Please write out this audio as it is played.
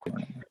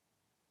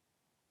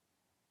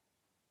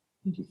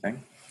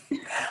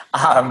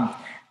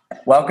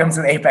Welcome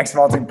to the Apex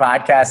Vaulting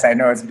Podcast. I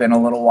know it's been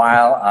a little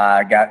while.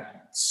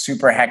 Got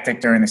super hectic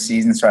during the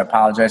season, so I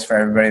apologize for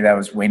everybody that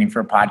was waiting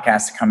for a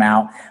podcast to come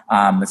out.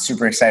 But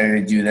super excited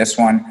to do this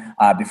one.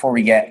 Before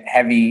we get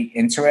heavy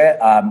into it,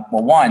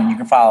 one, you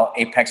can follow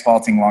Apex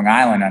Vaulting Long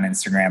Island on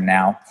Instagram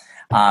now,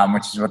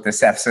 which is what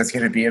this episode is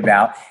going to be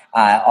about.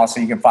 Also,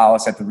 you can follow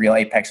us at The Real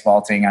Apex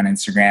Vaulting on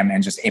Instagram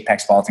and just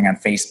Apex Vaulting on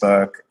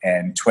Facebook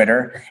and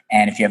Twitter.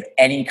 And if you have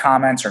any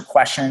comments or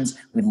questions,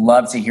 we'd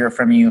love to hear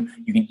from you.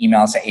 You can email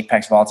us at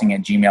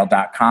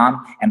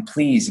apexvaulting@gmail.com. And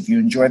please, if you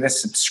enjoy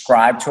this,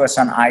 subscribe to us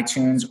on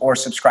iTunes or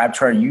subscribe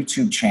to our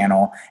YouTube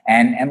channel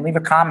and leave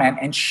a comment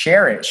and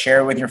share it. Share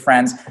it with your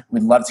friends.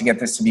 We'd love to get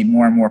this to be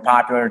more and more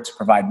popular to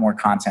provide more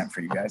content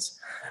for you guys.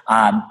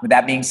 With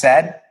that being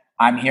said,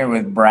 I'm here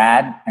with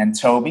Brad and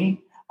Tobie.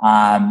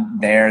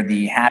 They're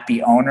the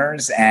happy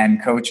owners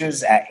and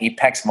coaches at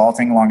Apex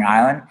Vaulting Long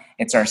Island.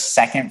 It's our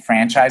second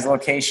franchise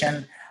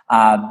location.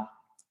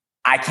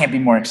 I can't be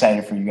more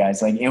excited for you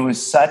guys. Like, it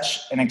was such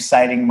an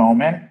exciting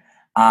moment.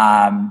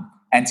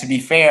 And to be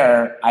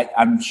fair,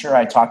 I'm sure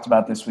I talked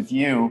about this with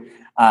you,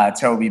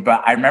 Tobie,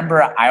 but I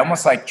remember I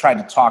almost tried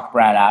to talk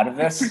Brad out of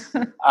this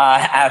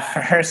at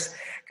first.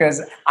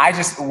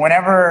 Because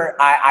whenever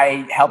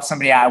I help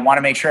somebody, I want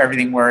to make sure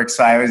everything works.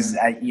 So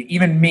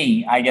even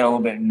me, I get a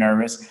little bit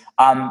nervous.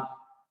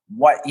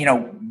 What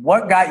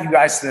got you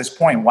guys to this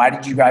point? Why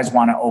did you guys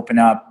want to open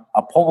up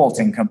a pole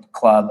vaulting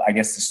club, I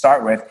guess, to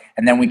start with?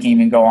 And then we can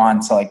even go on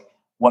to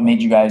what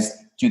made you guys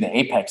do the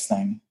Apex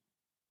thing?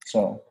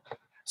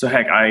 So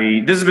heck,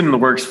 this has been in the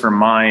works for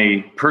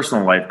my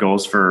personal life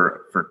goals for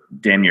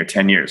damn near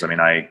 10 years. I mean,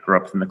 I grew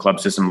up in the club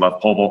system,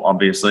 loved pole vault,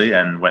 obviously,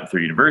 and went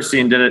through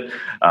university and did it.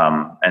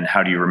 And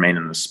how do you remain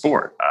in the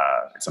sport?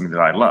 It's something that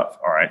I love.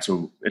 All right.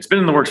 So it's been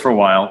in the works for a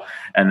while.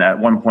 And at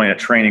one point at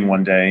training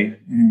one day,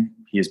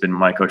 he has been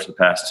my coach the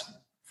past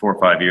 4 or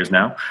 5 years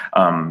now.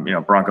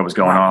 Bronco was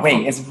going off.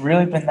 Wait, it's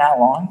really been that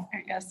long?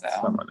 I guess so.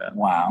 Something like that.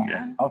 Wow.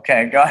 Yeah.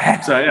 Okay, go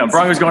ahead. So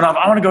Bronco was going off.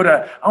 I want to go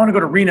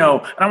to Reno,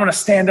 and I want to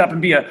stand up and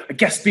be a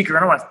guest speaker,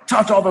 and I want to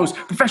talk to all those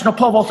professional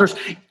pole vaulters.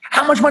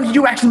 How much money did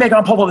you actually make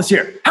on pole vault this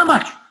year? How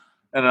much?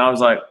 And I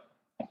was like,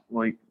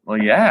 well,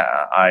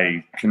 yeah,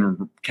 I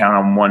can count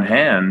on one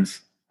hand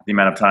the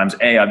amount of times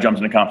A, I've jumped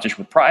in a competition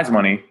with prize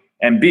money,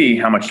 and B,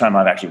 how much time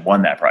I've actually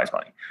won that prize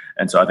money.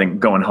 And so I think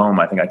going home,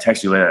 I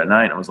texted you later at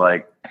night and was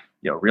like,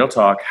 real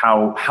talk,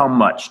 how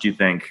much do you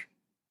think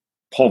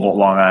pole vault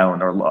Long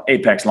Island or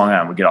Apex Long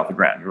Island would get off the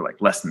ground? You were like,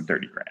 less than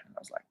 30 grand. I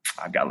was like,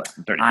 I've got less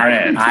than 30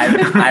 grand.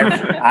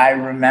 I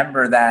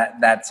remember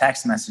that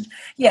text message.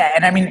 Yeah,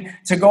 and I mean,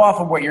 to go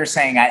off of what you're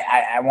saying,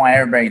 I want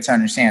everybody to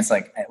understand, it's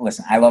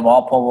listen, I love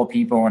all pole vault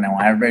people and I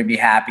want everybody to be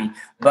happy.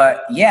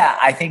 But yeah,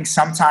 I think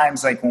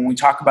sometimes when we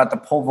talk about the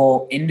pole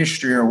vault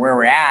industry or where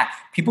we're at,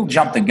 people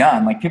jump the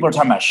gun. People are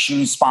talking about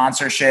shoe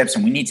sponsorships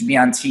and we need to be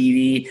on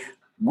TV.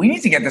 We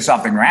need to get this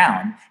off the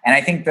ground. And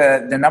I think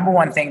the number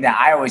one thing that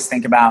I always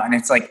think about, and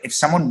it's if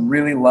someone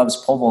really loves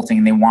pole vaulting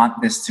and they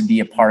want this to be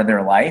a part of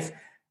their life,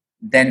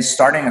 then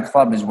starting a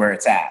club is where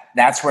it's at.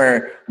 That's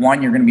where,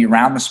 one, you're going to be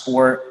around the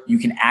sport. You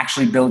can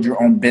actually build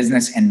your own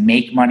business and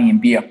make money and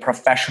be a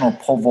professional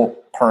pole vault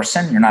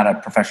person. You're not a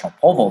professional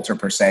pole vaulter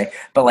per se,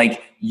 but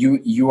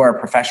you are a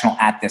professional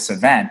at this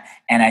event.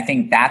 And I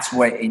think that's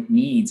what it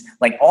needs.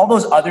 All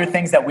those other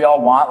things that we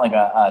all want, like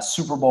a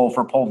Super Bowl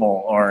for pole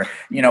vault or,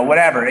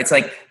 whatever. It's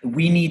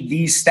we need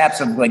these steps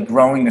of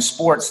growing the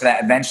sport so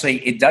that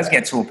eventually it does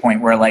get to a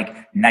point where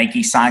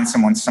Nike signs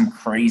someone some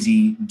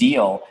crazy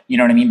deal. You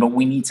know what I mean? But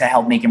we need to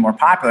help make it more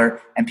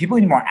popular and people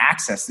need more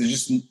access. There's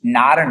just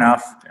not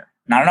enough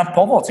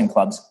pole vaulting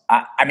clubs.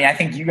 I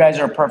think you guys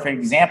are a perfect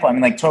example.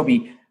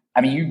 Tobie,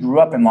 you grew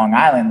up in Long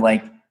Island.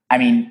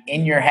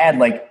 In your head,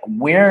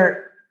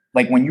 where,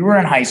 when you were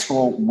in high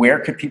school, where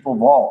could people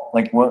vault?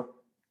 What?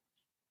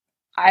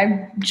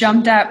 I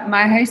jumped at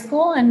my high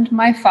school and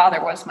my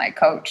father was my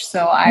coach.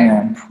 So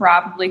I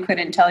probably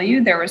couldn't tell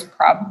you. There was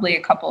probably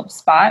a couple of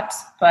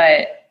spots,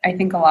 but I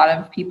think a lot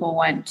of people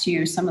went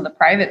to some of the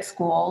private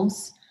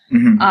schools,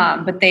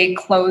 but they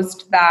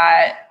closed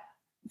that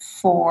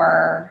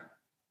for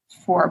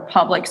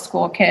public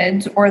school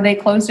kids, or they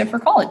closed it for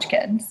college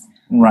kids.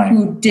 Right.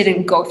 Who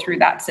didn't go through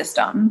that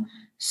system.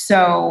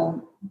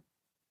 So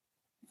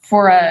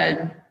for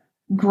a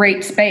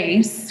great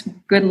space,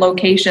 good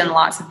location,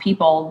 lots of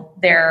people,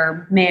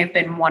 there may have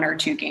been 1 or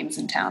 2 games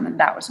in town, and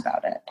that was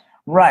about it.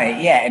 Right,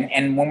 yeah.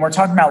 And when we're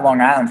talking about Long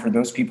Island, for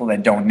those people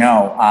that don't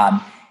know,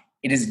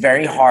 it is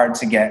very hard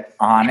to get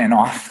on and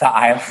off the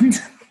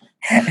island.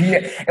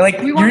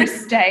 We want to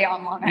stay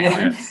on Long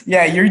Island.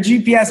 Yeah, your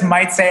GPS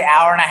might say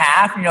hour and a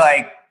half, and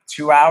you're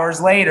 2 hours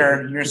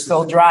later, you're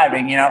still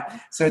driving,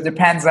 So it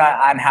depends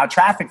on how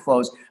traffic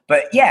flows.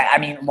 But yeah,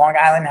 Long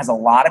Island has a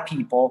lot of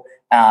people.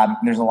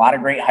 There's a lot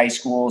of great high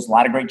schools, a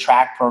lot of great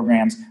track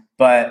programs,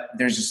 but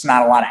there's just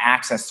not a lot of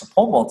access to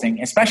pole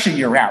vaulting, especially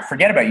year round.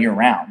 Forget about year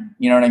round.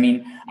 You know what I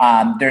mean?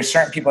 There's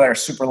certain people that are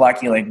super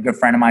lucky, like a good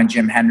friend of mine,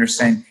 Jim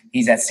Henderson.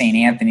 He's at St.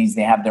 Anthony's.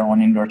 They have their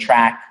own indoor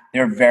track.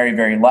 they're very,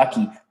 very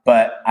lucky.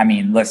 But I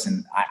mean,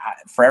 listen,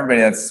 for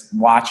everybody that's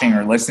watching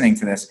or listening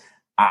to this,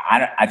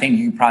 I think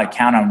you can probably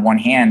count on one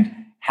hand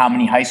how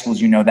many high schools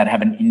that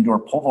have an indoor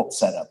pole vault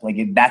setup.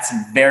 Like that's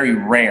very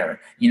rare,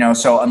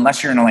 so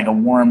unless you're in like a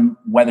warm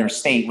weather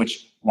state,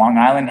 which Long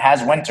Island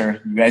has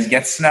winter, you guys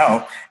get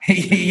snow,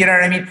 you know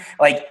what I mean?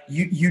 Like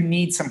you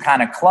need some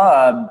kind of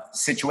club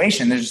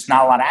situation. There's just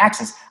not a lot of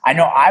access. I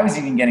know I was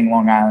even getting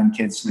Long Island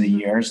kids through the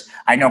years.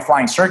 I know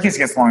Flying Circus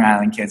gets Long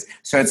Island kids.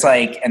 So it's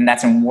like, and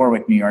that's in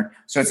Warwick, New York.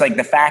 So it's like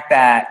the fact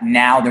that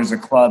now there's a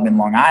club in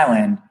Long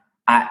Island,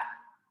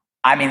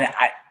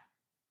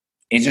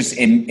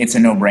 it's a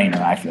no-brainer,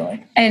 I feel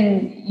like.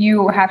 And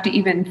you have to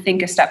even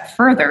think a step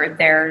further.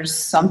 There's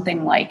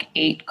something like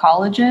 8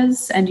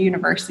 colleges and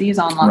universities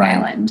on Long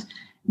Island.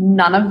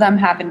 None of them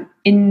have an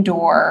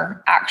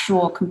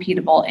actual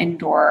completable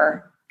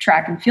indoor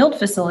track and field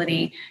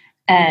facility.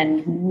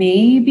 And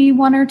maybe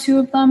 1 or 2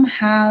 of them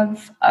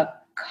have a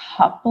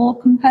couple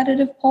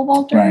competitive pole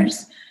vaulters. Right.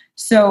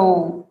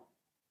 So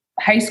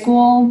high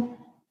school,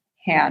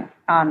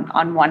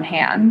 on one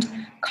hand,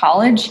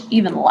 college,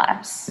 even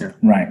less. Yeah.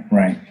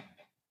 Right.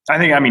 I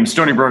think,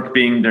 Stony Brook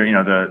being there,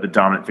 the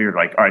dominant figure,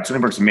 like, all right,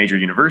 Stony Brook's a major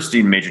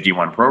university, major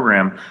D1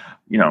 program.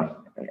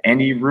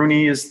 Andy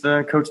Rooney is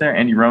the coach there.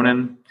 Andy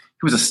Ronan,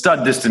 he was a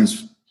stud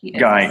distance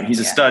guy. He's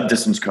a stud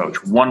distance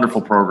coach.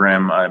 Wonderful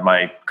program.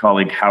 My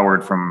colleague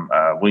Howard from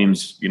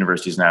Williams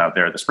University is now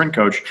there, the sprint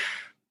coach.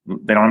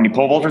 They don't have any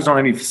pole vaulters, don't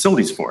have any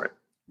facilities for it.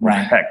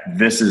 Right. Heck,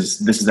 this is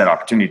that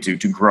opportunity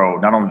to grow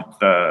not only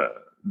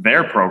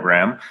their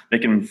program, they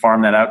can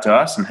farm that out to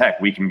us, and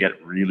heck, we can get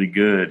really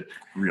good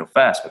real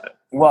fast with it.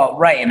 Well,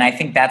 right. And I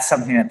think that's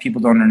something that people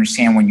don't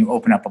understand when you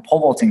open up a pole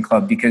vaulting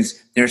club, because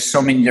there's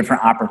so many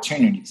different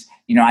opportunities.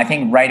 I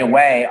think right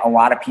away, a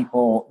lot of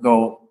people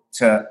go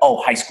to,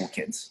 high school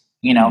kids,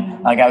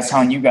 like I was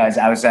telling you guys,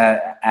 I was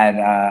at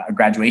a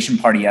graduation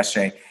party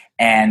yesterday,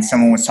 and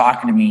someone was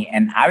talking to me,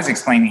 and I was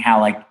explaining how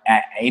like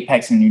at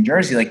Apex in New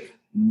Jersey, like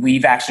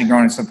we've actually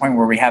grown to the point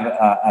where we have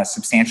a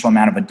substantial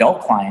amount of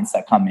adult clients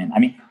that come in. I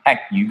mean,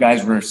 heck, you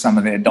guys were some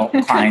of the adult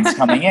clients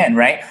coming in,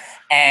 right?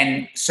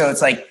 And so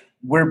it's like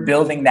we're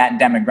building that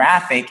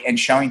demographic and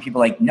showing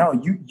people like, no,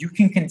 you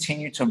can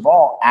continue to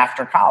vault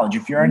after college.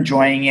 If you're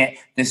enjoying it,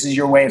 this is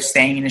your way of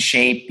staying in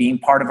shape, being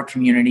part of a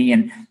community.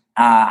 And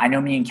I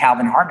know me and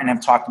Calvin Hartman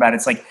have talked about it.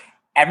 It's like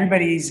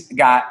everybody's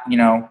got,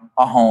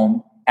 a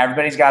home.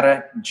 Everybody's got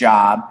a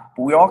job,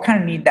 but we all kind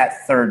of need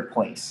that third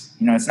place.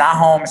 It's not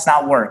home, it's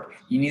not work.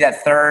 You need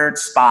that third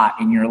spot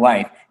in your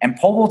life. And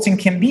pole vaulting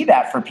can be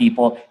that for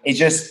people. It's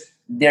just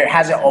there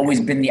hasn't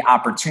always been the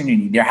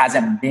opportunity. There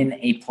hasn't been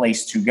a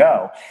place to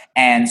go.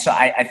 And so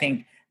I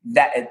think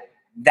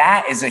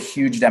that is a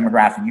huge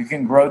demographic. You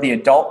can grow the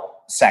adult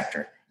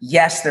sector.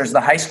 Yes, there's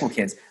the high school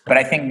kids. But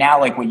I think now,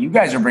 like what you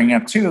guys are bringing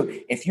up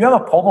too, if you have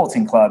a pole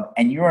vaulting club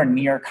and you are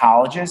near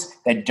colleges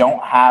that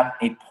don't have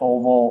a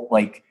pole vault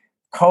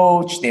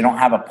coach, they don't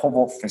have a pole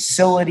vault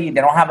facility,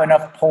 they don't have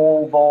enough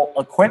pole vault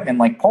equipment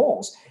like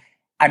poles.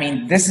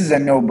 This is a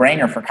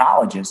no-brainer for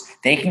colleges.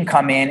 They can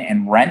come in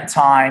and rent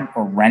time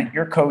or rent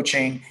your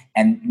coaching,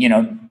 and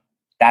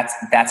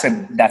that's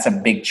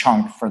a big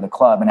chunk for the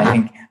club. And I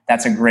think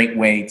that's a great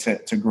way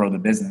to grow the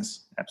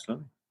business.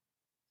 Absolutely.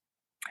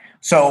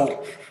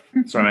 So,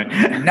 sorry.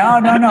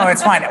 No,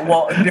 it's fine.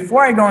 Well,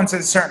 before I go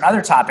into certain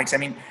other topics,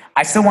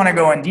 I still want to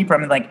go in deeper.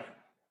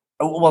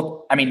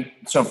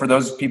 So for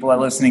those people that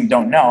are listening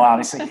don't know,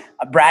 obviously,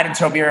 Brad and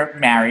Tobie are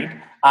married.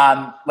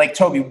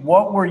 Tobie,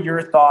 what were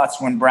your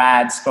thoughts when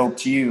Brad spoke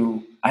to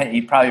you?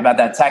 Probably about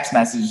that text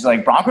message.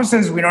 Like, Bronco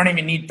says we don't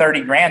even need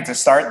 $30,000 to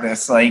start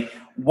this. Like,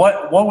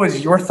 what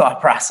was your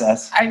thought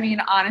process?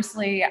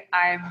 Honestly,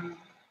 I'm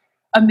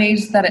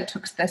amazed that it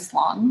took this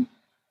long.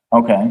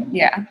 Okay.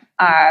 Yeah.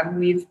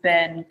 We've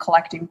been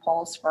collecting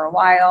poles for a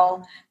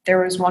while.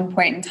 There was one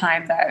point in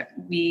time that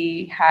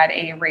we had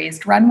a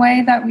raised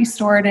runway that we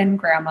stored in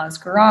Grandma's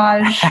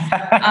garage.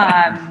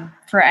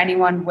 For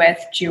anyone with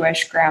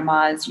Jewish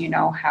grandmas, you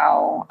know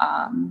how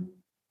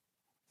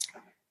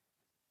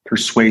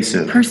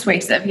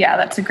persuasive. Yeah,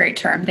 that's a great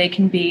term. They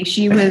can be.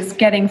 She was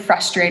getting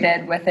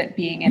frustrated with it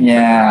being in her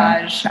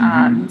garage.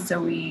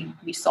 So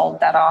we sold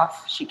that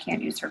off. She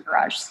can't use her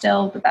garage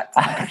still, but that's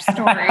another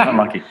story.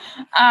 Unlucky.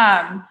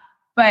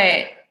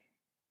 But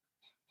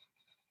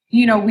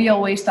we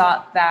always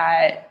thought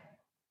that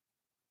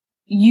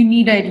you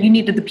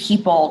needed the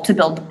people to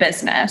build the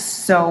business.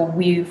 So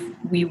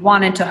we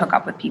wanted to hook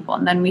up with people.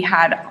 And then we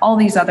had all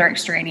these other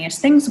extraneous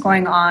things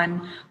going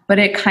on, but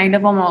it kind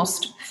of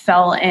almost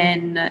fell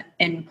in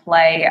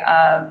play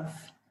of,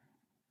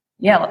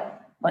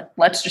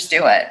 let's just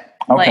do it.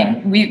 Okay.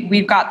 Like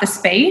we've got the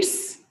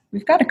space.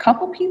 We've got a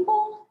couple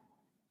people.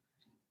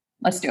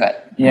 Let's do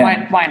it.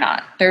 Yeah. Why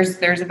not? There's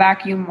a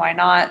vacuum. Why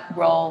not?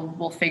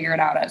 We'll figure it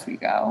out as we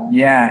go.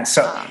 Yeah.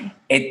 So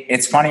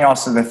it's funny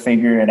also to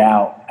figure it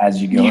out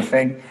as you go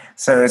thing.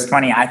 So it's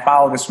funny. I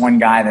follow this one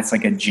guy that's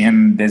like a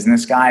gym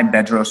business guy,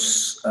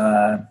 Bedros.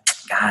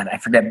 I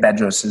forget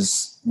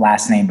Bedros's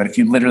last name, but if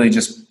you literally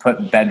just put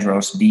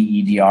Bedros,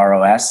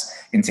 Bedros,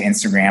 into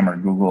Instagram or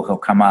Google, he'll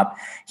come up.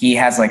 He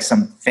has like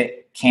some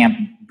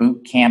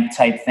boot camp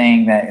type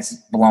thing that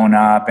is blown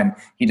up, and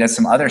he does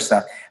some other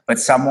stuff. But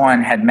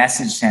someone had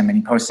messaged him and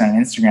he posted on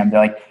Instagram. They're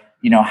like,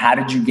 how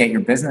did you get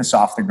your business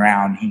off the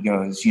ground? He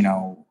goes,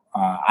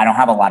 I don't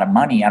have a lot of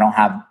money. I don't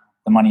have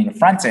the money to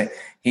front it.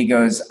 He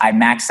goes, I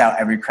maxed out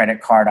every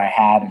credit card I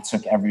had and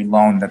took every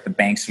loan that the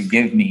banks would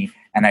give me.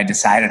 And I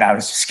decided I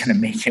was just going to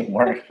make it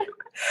work.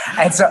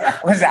 And so,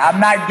 listen, I'm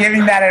not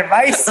giving that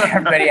advice to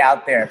everybody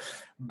out there,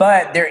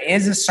 but there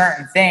is a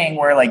certain thing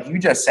where, like you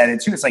just said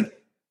it too, it's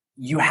like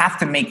you have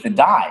to make the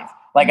dive.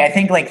 Like, I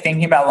think, like,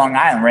 thinking about Long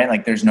Island, right?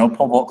 Like, there's no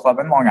pole vault club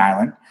in Long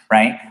Island,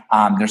 right?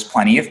 There's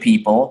plenty of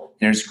people.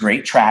 There's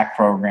great track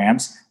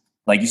programs.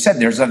 Like you said,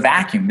 there's a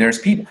vacuum. There's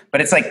people.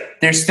 But it's like,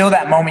 there's still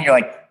that moment you're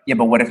like, yeah,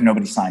 but what if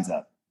nobody signs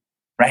up?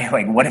 Right?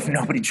 Like, what if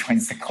nobody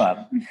joins the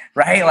club?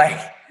 Right?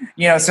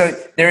 Like, so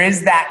there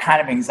is that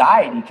kind of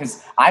anxiety,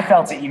 because I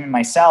felt it even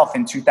myself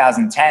in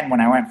 2010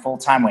 when I went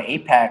full-time with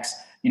Apex.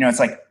 It's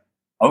like,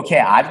 okay,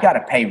 I've got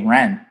to pay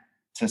rent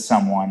to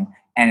someone.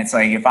 And it's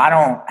like, if I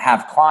don't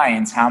have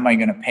clients, how am I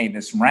going to pay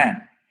this rent?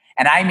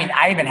 And I mean,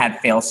 I even had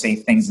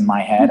fail-safe things in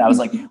my head. I was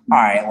like, all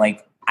right,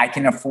 like, I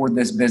can afford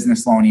this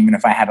business loan even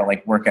if I had to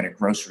like work at a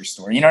grocery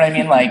store. You know what I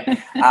mean? Like,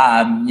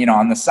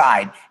 on the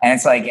side. And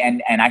it's like,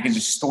 and I could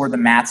just store the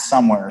mats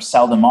somewhere or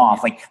sell them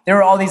off. Like, there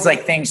were all these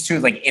like things too.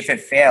 Like, if it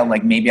failed,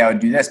 like maybe I would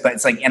do this. But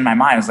it's like, in my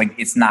mind, I was like,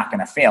 it's not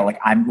going to fail. Like,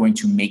 I'm going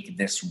to make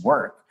this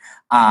work.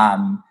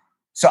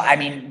 So, I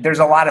mean, there's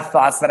a lot of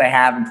thoughts that I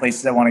have and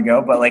places I want to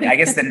go. But like, I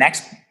guess the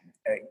next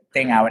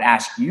thing I would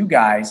ask you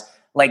guys,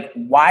 like,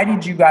 why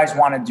did you guys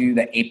want to do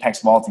the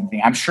Apex vaulting thing?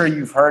 I'm sure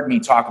you've heard me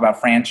talk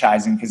about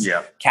franchising, because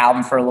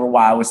Calvin for a little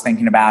while was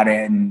thinking about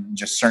it, and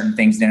just certain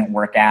things didn't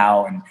work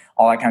out and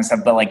all that kind of stuff.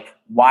 But like,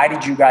 why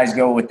did you guys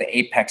go with the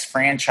Apex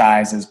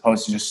franchise as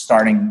opposed to just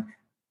starting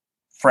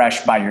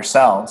fresh by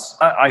yourselves?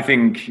 I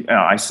think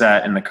I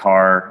sat in the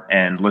car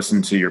and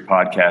listened to your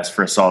podcast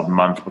for a solid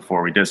month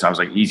before we did this. I was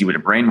like, easy way to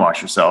brainwash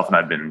yourself. And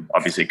I've been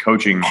obviously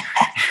coaching,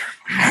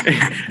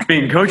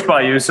 being coached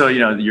by you. So,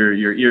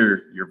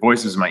 your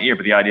voice is in my ear,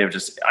 but the idea of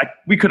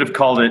we could have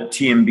called it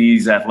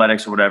TMB's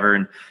athletics or whatever,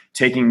 and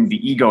taking the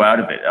ego out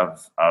of it,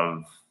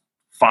 of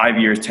 5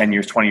 years, 10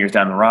 years, 20 years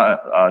down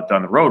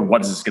the road,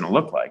 what is this going to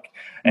look like?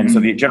 And so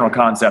the general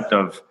concept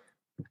of,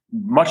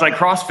 much like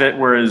CrossFit,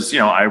 whereas,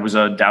 I was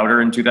a doubter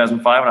in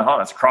 2005 and I thought,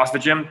 that's a CrossFit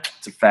gym,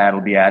 it's a fad,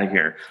 it'll be out of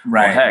here.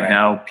 Right. Well, heck, right.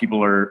 Now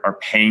people are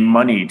paying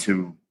money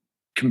to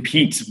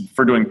compete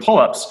for doing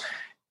pull-ups.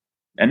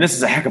 And this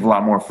is a heck of a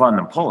lot more fun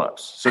than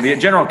pull-ups. So the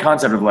general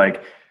concept of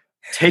like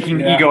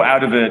taking ego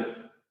out of it,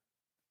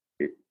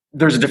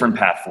 there's a different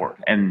path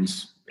forward. And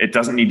it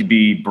doesn't need to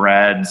be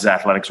Brad's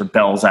athletics or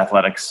Bell's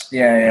athletics.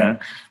 Yeah.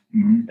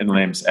 And the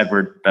name's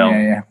Edward Bell.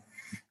 Yeah.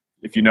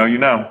 If you know, you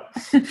know.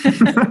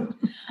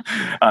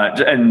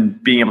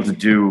 And being able to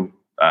do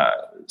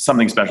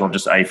something special,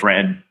 just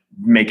and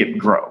make it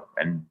grow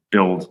and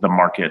build the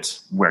market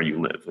where you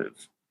live.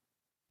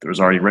 There was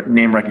already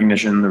name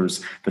recognition.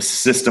 The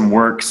system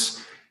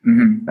works,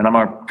 and I'm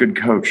a good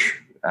coach.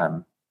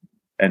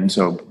 And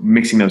so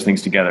mixing those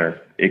things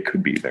together, it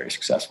could be very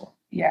successful.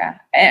 Yeah.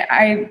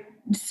 I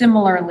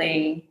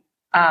similarly,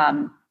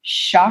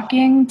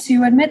 shocking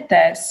to admit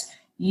this,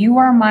 you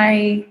are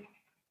my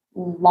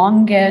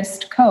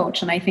longest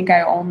coach, and I think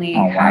I only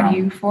had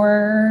you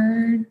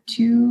for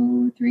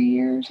 2-3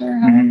 years or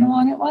however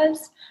long it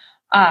was.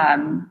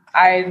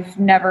 I've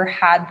never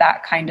had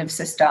that kind of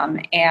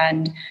system,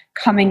 and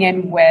coming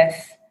in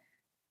with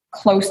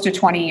close to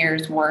 20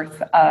 years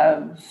worth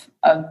of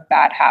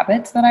bad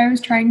habits that I was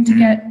trying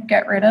to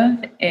get rid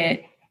of,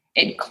 it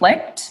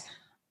clicked.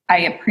 I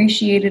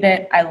appreciated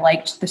it. I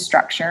liked the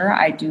structure.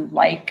 I do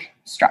like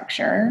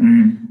structure.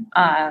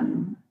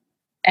 And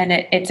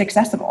it's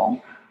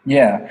accessible.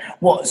 Yeah.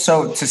 Well,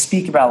 so to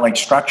speak about like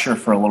structure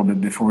for a little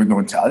bit before we go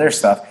into other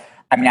stuff,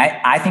 I mean,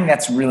 I think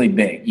that's really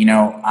big.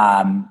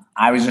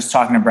 I was just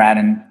talking to Brad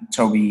and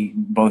Tobie,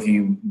 both of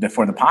you,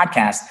 before the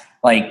podcast.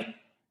 Like,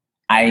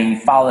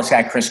 I follow this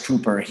guy, Chris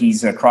Cooper.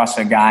 He's a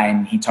CrossFit guy,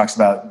 and he talks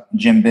about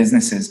gym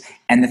businesses.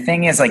 And the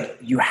thing is, like,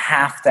 you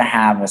have to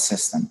have a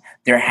system.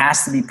 There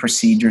has to be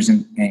procedures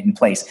in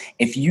place.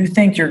 If you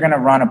think you're going to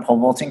run a pole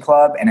vaulting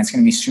club and it's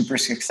going to be super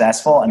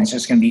successful and it's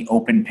just going to be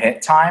open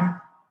pit time,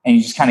 and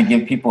you just kind of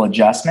give people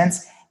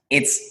adjustments,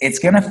 it's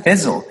going to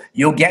fizzle.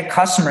 You'll get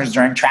customers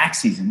during track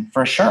season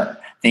for sure.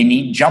 They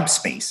need jump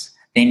space.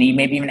 They need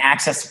maybe even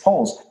access to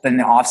poles. But in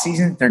the off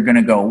season, they're going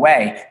to go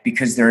away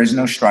because there is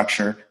no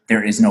structure.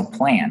 There is no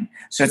plan.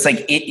 So it's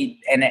like,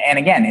 and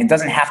again, it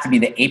doesn't have to be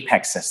the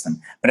Apex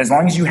system, but as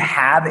long as you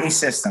have a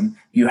system,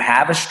 you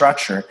have a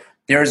structure,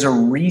 there's a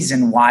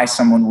reason why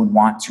someone would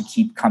want to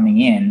keep coming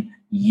in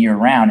year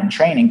round and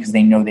training, because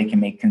they know they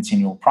can make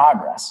continual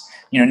progress.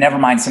 Never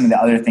mind some of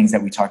the other things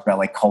that we talked about,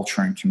 like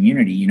culture and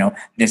community.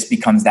 This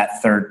becomes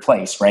that third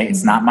place, right?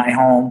 It's not my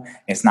home.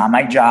 It's not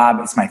my job.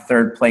 It's my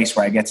third place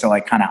where I get to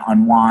like kind of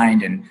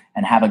unwind and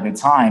have a good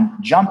time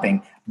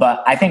jumping.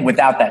 But I think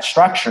without that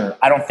structure,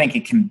 I don't think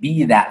it can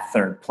be that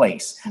third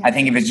place. I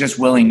think if it's just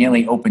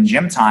willy-nilly open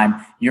gym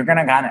time, you're going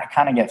to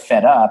kind of get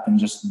fed up and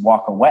just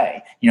walk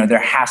away. There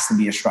has to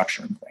be a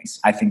structure in place.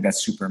 I think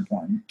that's super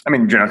important. I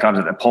mean, general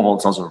concept that pole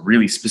vault's also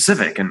really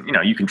specific, and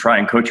you can try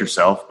and coach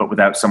yourself, but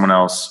without someone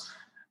else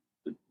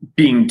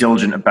being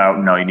diligent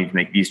about, no, you need to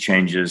make these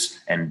changes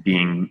and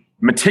being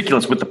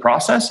meticulous with the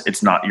process,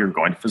 you're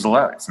going to fizzle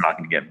out. It's not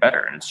going to get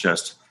better. And it's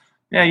just,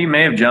 you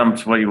may have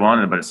jumped what you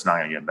wanted, but it's not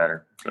going to get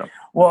better. So.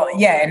 Well,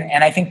 yeah.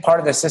 And I think part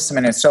of the system,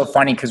 and it's so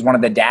funny because one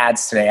of the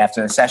dads today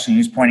after the session, he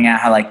was pointing out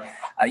how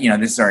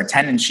this is our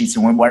attendance sheets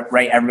and what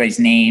write everybody's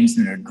names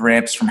and their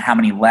grips from how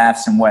many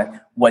lefts and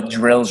what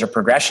drills or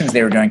progressions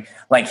they were doing.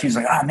 Like, he was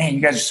like, oh man,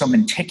 you guys are so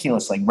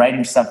meticulous, like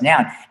writing stuff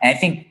down. And I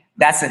think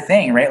that's the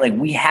thing, right? Like,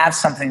 we have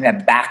something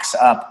that backs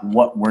up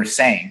what we're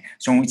saying.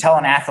 So when we tell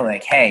an athlete,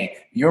 like, hey,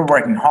 you're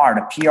working hard,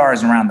 a PR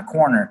is around the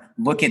corner,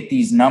 look at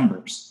these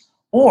numbers.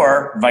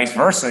 Or vice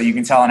versa, you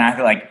can tell an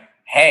athlete, like,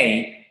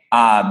 hey, PR,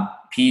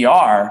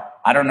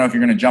 I don't know if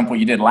you're going to jump what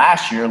you did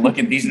last year. Look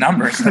at these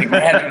numbers. Like,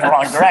 we're heading in the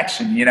wrong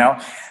direction,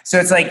 So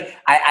it's like,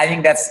 I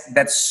think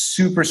that's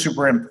super,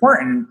 super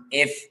important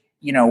if,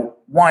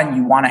 one,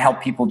 you want to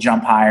help people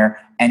jump higher,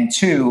 and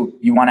two,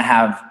 you want to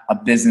have a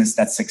business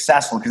that's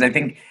successful. Because I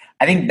think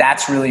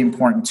that's really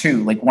important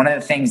too. Like, one of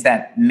the things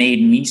that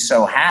made me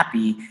so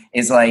happy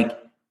is like,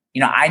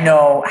 I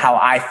know how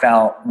I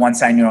felt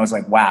once I knew. I was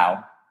like,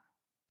 wow,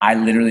 I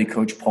literally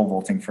coach pole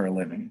vaulting for a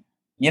living.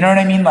 You know what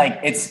I mean? Like,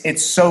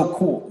 it's so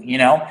cool,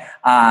 And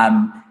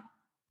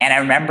I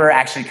remember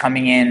actually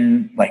coming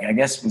in, like, I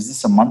guess, was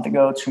this a month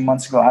ago, 2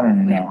 months ago? I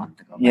don't know. A month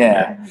ago.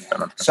 Yeah.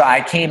 So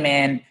I came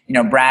in,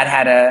 Brad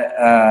had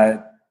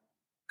to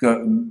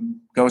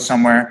go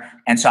somewhere.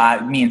 And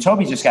so me and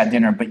Tobie just got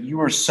dinner, but you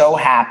were so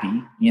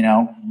happy,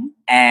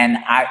 and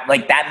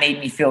that made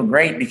me feel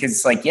great because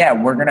it's like, yeah,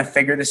 we're going to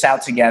figure this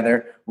out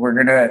together. We're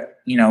going to,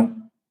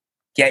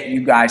 get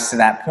you guys to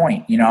that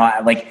point.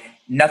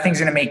 Nothing's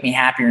going to make me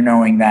happier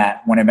knowing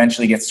that when it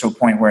eventually gets to a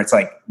point where it's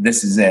like,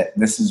 this is it.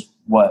 This is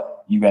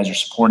what you guys are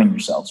supporting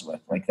yourselves with.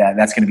 Like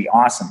that's going to be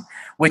awesome.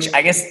 Which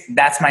I guess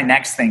that's my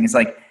next thing is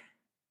like,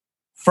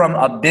 from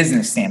a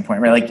business standpoint,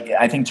 right? Like,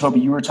 I think,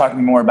 Tobie, you were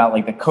talking more about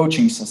like the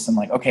coaching system.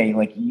 Like, okay,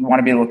 like you want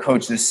to be able to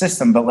coach this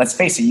system, but let's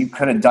face it, you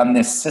could have done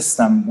this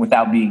system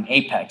without being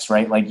Apex,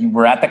 right? Like, you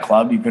were at the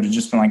club, you could have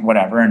just been like,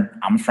 whatever. And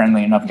I'm a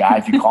friendly enough guy.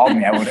 If you called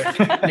me, I would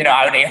have,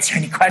 I would answer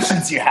any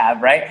questions you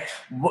have, right?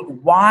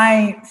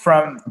 Why,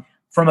 from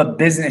a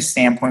business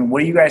standpoint,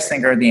 what do you guys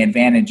think are the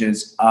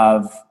advantages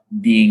of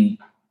being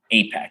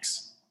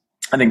Apex?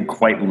 I think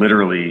quite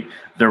literally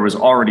there was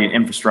already an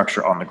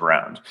infrastructure on the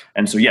ground.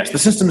 And so, yes, the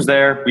system's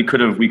there. We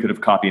could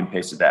have copy and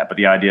pasted that. But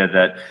the idea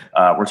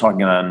that we're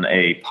talking on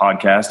a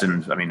podcast,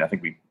 and I mean, I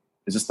think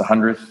is this the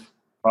 100th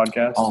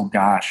podcast? Oh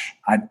gosh.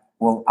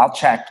 I'll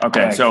check.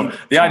 Okay. So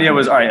the idea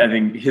was, all right, I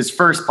think his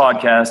first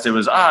podcast, it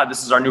was,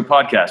 this is our new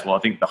podcast. Well, I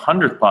think the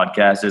 100th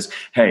podcast is,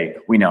 hey,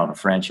 we now have a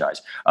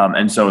franchise.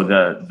 And so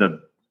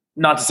the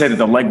not to say that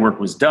the legwork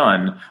was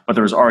done, but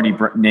there was already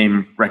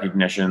name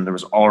recognition. There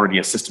was already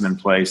a system in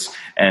place,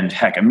 and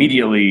heck,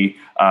 immediately,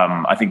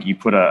 I think you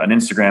put an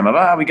Instagram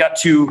of we got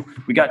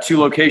two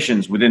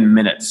locations within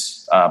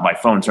minutes. My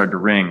phone started to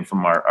ring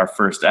from our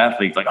first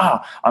athlete, like,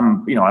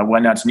 I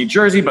went out to New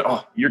Jersey,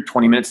 but you're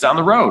 20 minutes down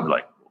the road,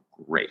 like,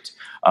 great.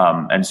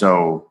 And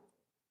so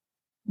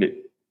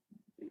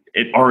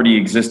it already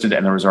existed,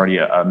 and there was already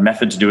a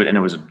method to do it, and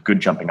it was a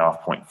good jumping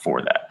off point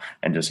for that.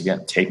 And just,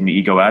 again, taking the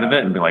ego out of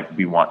it and be like,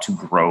 we want to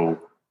grow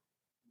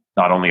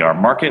not only our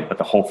market, but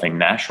the whole thing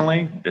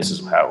nationally. This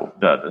is how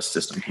the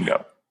system can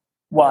go.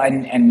 Well,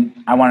 and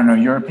I want to know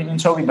your opinion,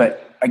 Tobie,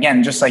 but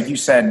again, just like you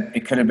said,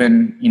 it could have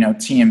been,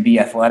 TMB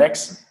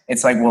athletics.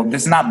 It's like, well,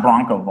 this is not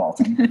Bronco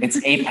vaulting.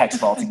 It's Apex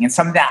vaulting. And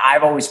something that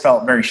I've always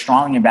felt very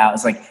strongly about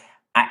is like,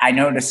 I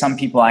know to some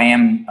people I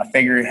am a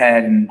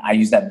figurehead, and I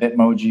use that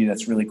Bitmoji.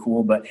 That's really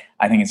cool, but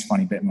I think it's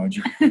funny,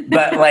 Bitmoji.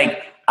 But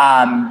like,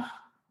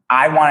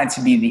 I want it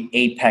to be the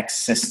Apex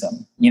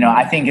system.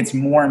 I think it's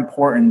more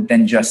important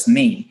than just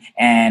me.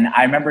 And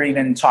I remember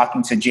even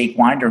talking to Jake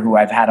Winder, who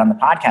I've had on the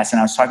podcast, and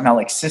I was talking about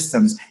like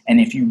systems.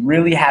 And if you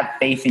really have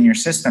faith in your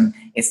system,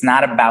 it's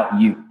not about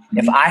you.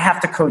 If I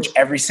have to coach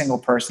every single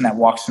person that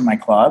walks through my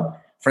club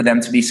for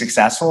them to be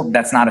successful,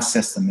 that's not a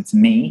system. It's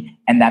me.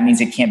 And that means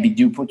it can't be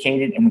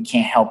duplicated, and we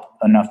can't help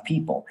enough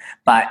people.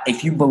 But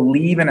if you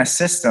believe in a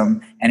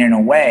system and in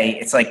a way,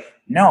 it's like,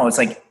 no, it's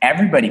like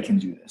everybody can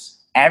do this.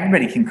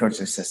 Everybody can coach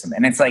this system.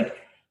 And it's like,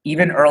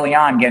 even early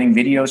on, getting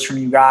videos from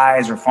you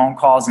guys or phone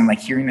calls and like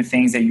hearing the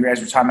things that you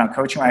guys were talking about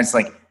coaching, I was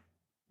like,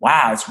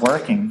 wow, it's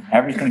working.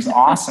 Everything's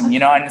awesome.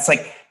 And it's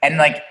like, and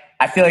like,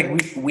 I feel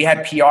like we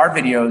had PR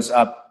videos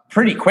up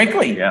pretty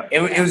quickly. Yeah.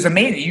 It was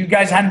amazing. You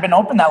guys hadn't been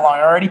open that long.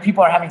 Already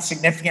people are having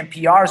significant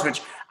PRs,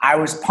 which I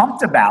was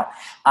pumped about.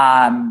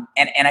 And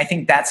I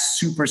think that's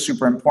super,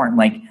 super important.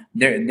 Like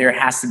there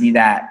has to be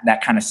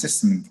that kind of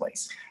system in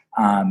place.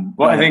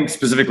 Well, I think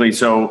specifically,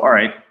 so, all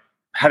right,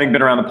 having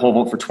been around the pole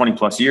vault for 20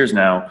 plus years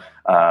now,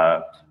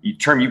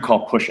 term you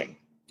call pushing,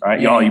 right?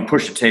 Yeah. You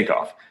push to take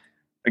off.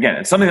 again,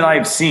 it's something that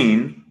I've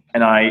seen,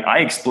 and I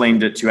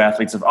explained it to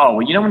athletes of, oh,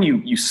 well, you know, when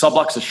you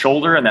sublux a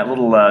shoulder and that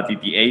little,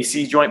 the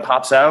AC joint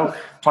pops out,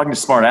 talking to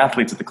smart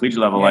athletes at the collegiate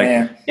level,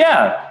 like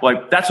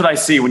that's what I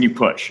see when you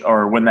push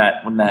or when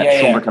that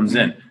shoulder comes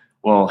in.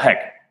 Well,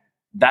 heck,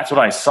 that's what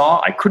I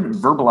saw. I couldn't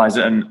verbalize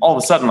it. And all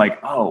of a sudden, like,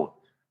 oh,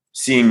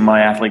 seeing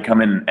my athlete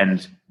come in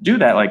and do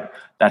that, like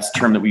that's a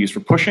term that we use for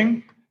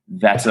pushing.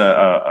 That's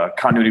a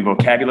continuity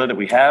vocabulary that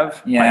we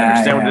have. I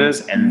understand what it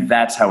is, and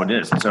that's how it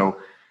is. And so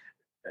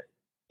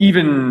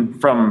even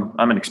from,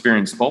 I'm an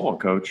experienced pole vault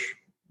coach,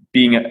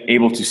 being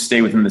able to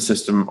stay within the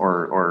system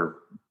or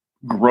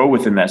grow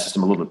within that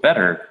system a little bit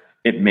better,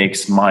 it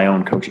makes my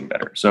own coaching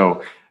better.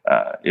 So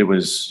it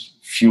was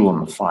fuel in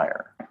the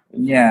fire.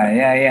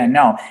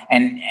 No.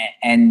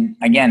 And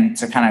again,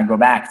 to kind of go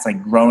back, it's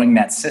like growing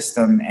that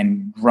system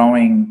and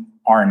growing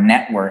our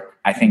network,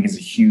 I think is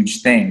a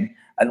huge thing.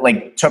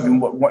 Like, Tobie,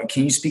 what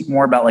can you speak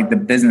more about like the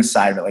business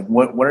side of it? Like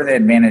what are the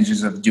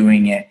advantages of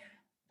doing it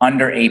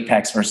under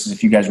Apex versus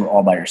if you guys were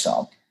all by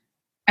yourself?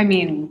 I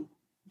mean,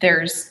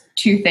 there's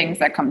two things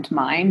that come to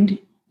mind.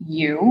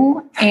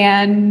 You,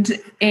 and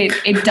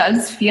it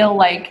does feel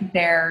like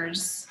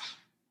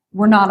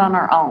we're not on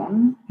our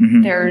own.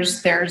 Mm-hmm.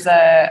 There's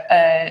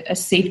a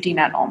safety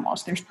net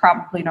almost. There's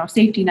probably no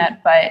safety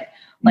net, but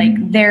like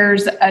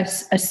there's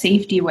a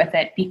safety with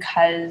it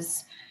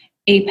because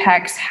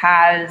Apex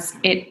has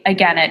it.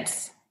 Again,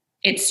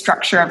 it's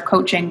structure of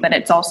coaching, but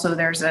it's also,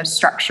 there's a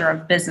structure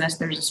of business.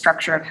 There's a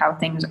structure of how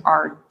things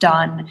are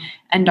done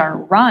and are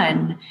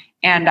run.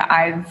 And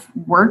I've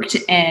worked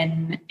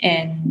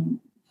in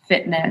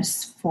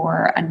fitness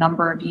for a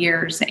number of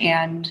years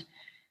and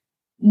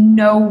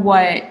know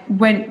what,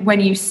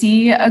 when you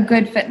see a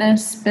good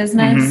fitness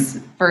business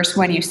versus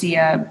when you see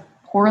a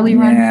poorly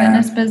run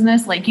fitness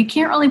business, like you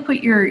can't really put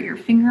your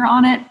finger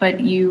on it, but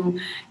you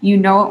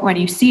know it when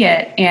you see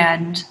it.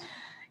 And,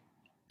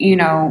 you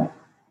know,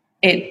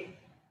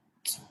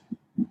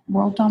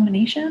 world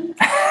domination.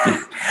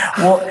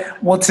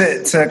 well,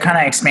 to kind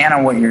of expand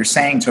on what you're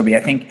saying, Tobie,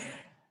 I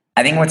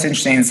think what's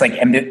interesting is like,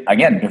 and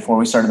again, before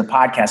we started the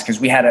podcast, because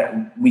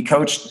we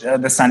coached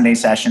the Sunday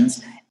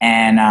sessions,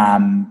 and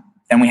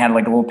then we had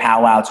like a little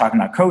powwow talking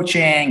about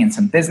coaching and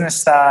some business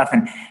stuff.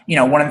 And, you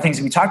know, one of the things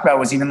that we talked about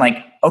was even like,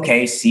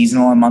 okay,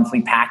 seasonal and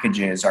monthly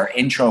packages, our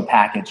intro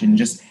package, and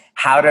just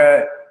how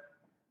to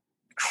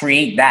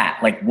create that.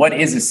 Like, what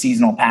is a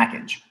seasonal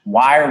package?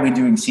 Why are we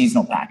doing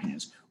seasonal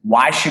packages?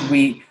 Why should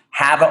we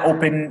have an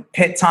open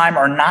pit time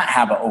or not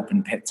have an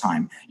open pit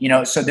time? You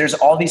know, so there's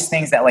all these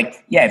things that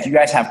like, if you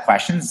guys have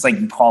questions, it's like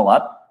you call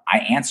up, I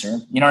answer,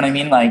 you know what I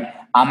mean? Like,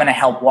 I'm going to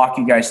help walk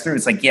you guys through.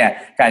 It's like,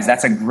 guys,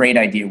 that's a great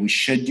idea. We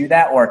should do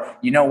that. Or,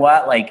 you know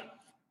what? Like,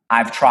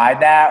 I've tried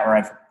that, or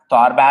I've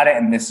thought about it,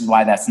 and this is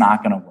why that's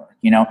not going to work,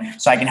 you know?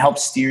 So I can help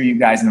steer you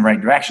guys in the right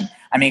direction.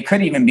 I mean, it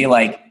could even be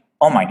like,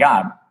 oh my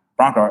God,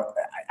 Bronco,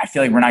 I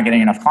feel like we're not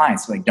getting enough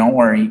clients. Like, don't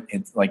worry.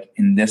 It's like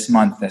in this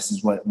month, this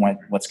is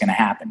what's going to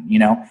happen, you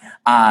know?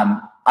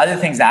 Other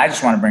things that I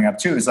just want to bring up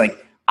too is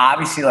like,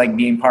 obviously like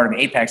being part of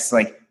Apex,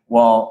 like,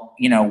 well,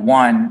 you know,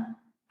 one,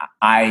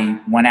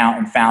 I went out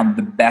and found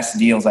the best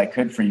deals I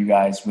could for you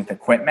guys with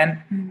equipment,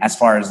 as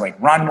far as like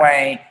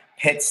runway,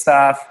 pit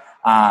stuff,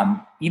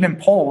 even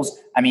poles.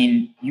 I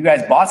mean, you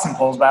guys bought some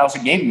poles, but I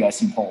also gave you guys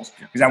some poles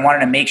because I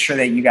wanted to make sure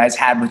that you guys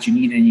had what you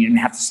needed and you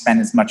didn't have to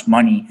spend as much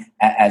money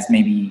as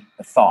maybe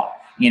thought,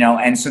 you know?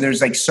 And so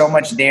there's like so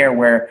much there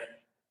where,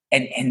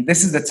 and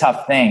this is the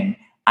tough thing.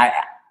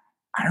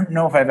 I don't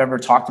know if I've ever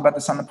talked about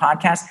this on the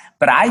podcast,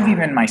 but I've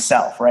even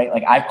myself, right?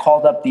 Like, I've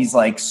called up these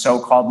like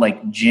so-called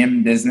like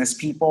gym business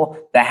people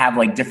that have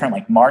like different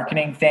like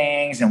marketing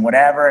things and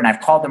whatever. And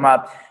I've called them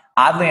up.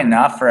 Oddly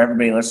enough, for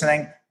everybody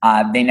listening,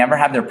 they never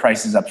have their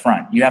prices up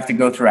front. You have to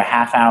go through a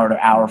half-hour to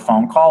hour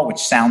phone call, which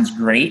sounds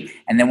great.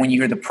 And then when you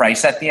hear the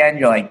price at the end,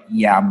 you're like,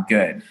 yeah, I'm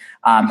good.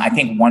 I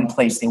think one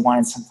place they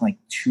wanted something like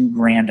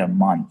 $2,000 a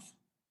month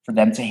for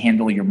them to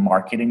handle your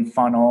marketing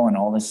funnel and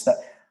all this stuff.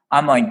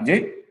 I'm like,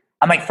 dude.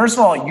 I'm like, first of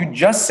all, you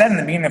just said in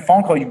the beginning of the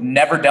phone call, you've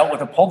never dealt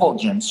with a pole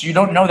vault gym. So you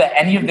don't know that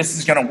any of this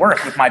is going to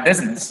work with my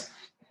business.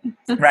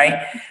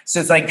 Right. So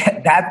it's like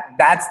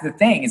that's the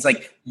thing. It's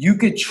like, you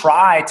could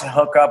try to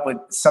hook up with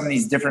some of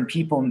these different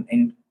people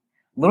in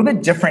a little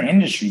bit different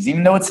industries,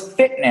 even though it's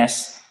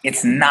fitness,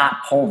 it's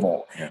not pole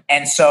vault. Yeah.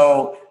 And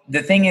so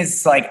the thing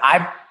is, like,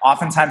 I've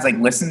oftentimes like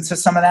listened to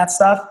some of that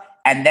stuff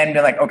and then be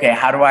like, okay,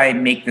 how do I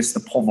make this the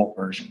pole vault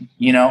version?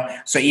 You know?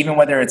 So even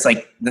whether it's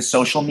like the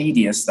social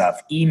media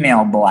stuff,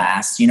 email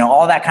blasts, you know,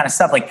 all that kind of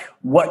stuff, like,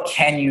 what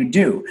can you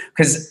do?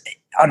 Because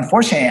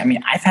unfortunately, I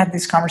mean, I've had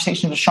this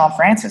conversation with Sean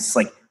Francis. It's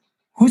like,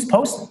 who's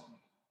posting?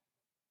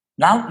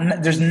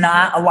 There's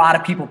not a lot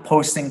of people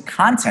posting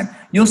content.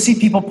 You'll see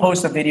people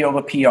post a video of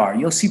a PR.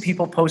 You'll see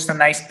people post a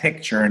nice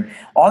picture, and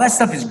all that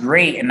stuff is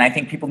great. And I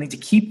think people need to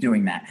keep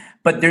doing that.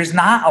 But there's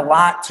not a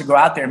lot to go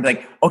out there and be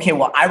like, okay,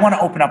 well, I want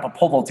to open up a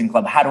pole vaulting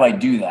club. How do I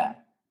do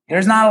that?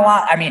 There's not a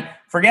lot. I mean,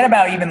 forget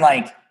about even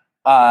like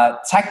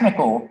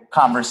technical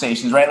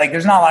conversations, right? Like,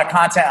 there's not a lot of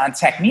content on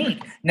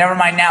technique. Never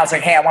mind now. It's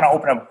like, hey, I want to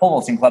open up a pole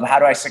vaulting club. How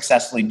do I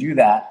successfully do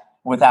that?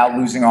 without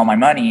losing all my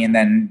money and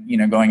then,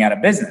 going out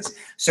of business.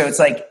 So it's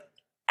like,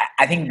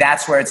 I think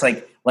that's where it's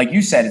like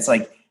you said, it's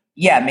like,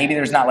 yeah, maybe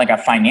there's not like a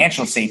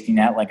financial safety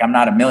net. Like I'm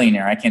not a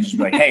millionaire. I can't just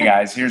be like, hey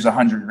guys, here's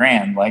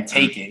 $100,000, like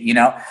take it,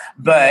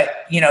 but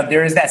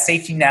there is that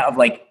safety net of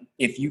like,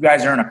 if you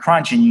guys are in a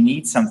crunch and you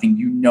need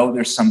something,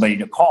 there's somebody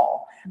to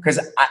call. Because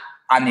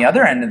on the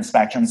other end of the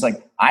spectrum, it's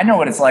like, I know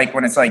what it's like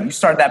when it's like you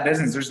start that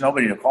business, there's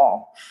nobody to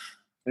call.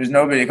 There's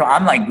nobody to call.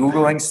 I'm like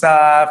Googling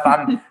stuff.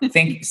 I'm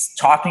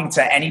talking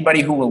to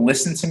anybody who will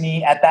listen to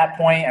me at that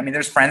point. I mean,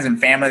 there's friends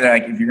and family that are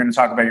like, if you're going to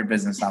talk about your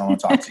business, I don't want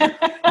to talk to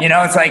you.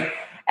 It's like,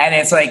 and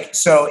it's like,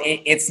 so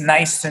it's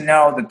nice to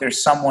know that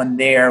there's someone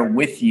there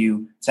with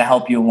you to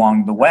help you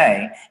along the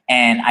way.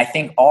 And I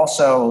think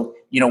also,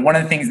 one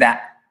of the things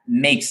that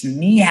makes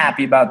me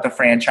happy about the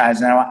franchise,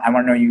 and I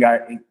want to know you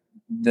guys,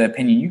 the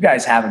opinion you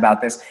guys have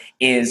about this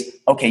is,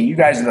 okay, you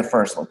guys are the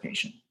first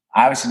location.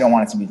 I obviously don't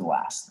want it to be the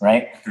last,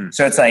 right?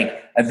 So it's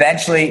like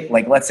eventually,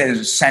 like let's say there's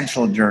a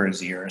Central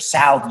Jersey or a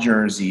South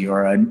Jersey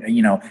or a,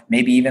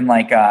 maybe even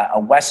like a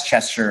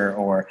Westchester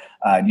or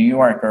New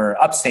York or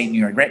upstate New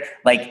York, right?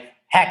 Like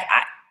heck,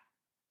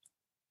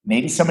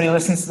 maybe somebody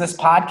listens to this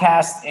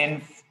podcast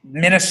in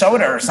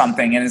Minnesota or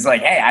something and is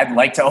like, hey, I'd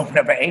like to open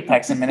up an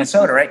Apex in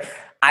Minnesota, right?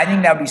 I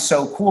think that would be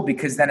so cool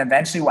because then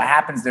eventually what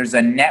happens, there's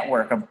a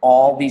network of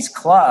all these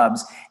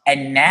clubs.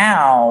 And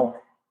now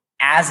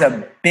as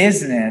a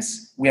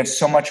business, we have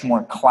so much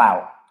more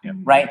clout,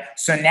 right?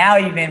 So now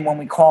even when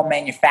we call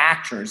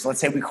manufacturers, let's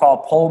say we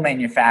call a pole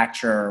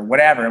manufacturer or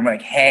whatever, and we're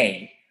like,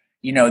 hey,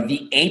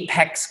 the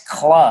Apex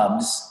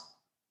clubs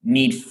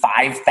need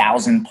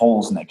 5,000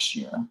 poles next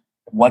year.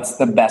 What's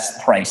the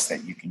best price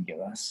that you can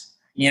give us?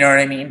 You know what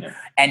I mean? Yeah.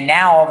 And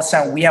now all of a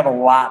sudden we have a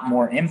lot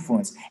more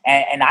influence.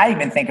 And I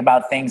even think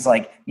about things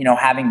like,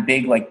 having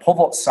big like pole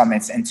vault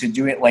summits and to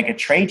do it like a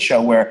trade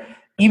show where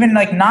even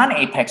like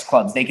non-Apex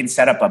clubs, they can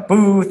set up a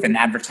booth and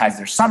advertise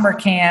their summer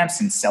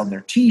camps and sell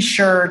their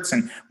t-shirts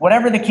and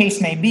whatever the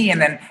case may be. And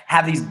then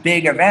have these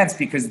big events,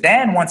 because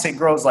then once it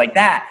grows like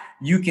that,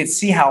 you could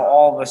see how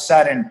all of a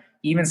sudden,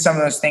 even some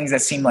of those things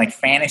that seem like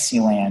fantasy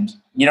land,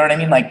 you know what I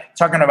mean? Like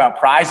talking about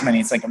prize money,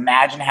 it's like,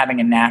 imagine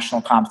having a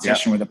national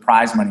competition where the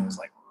prize money was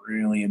like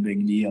really a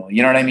big deal.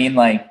 You know what I mean?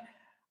 Like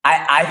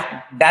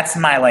I that's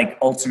my like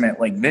ultimate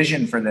like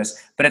vision for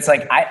this, but it's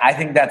like, I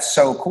think that's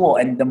so cool.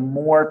 And the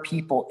more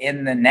people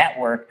in the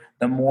network,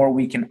 the more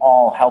we can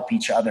all help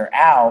each other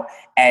out.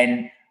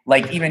 And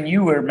like, even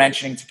you were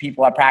mentioning to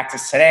people at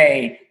practice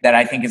today that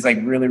I think is like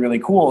really, really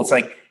cool. It's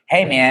like,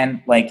 hey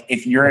man, like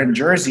if you're in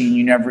Jersey and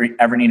you never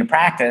ever need to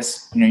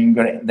practice, you can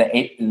go to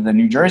the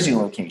New Jersey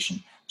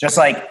location. Just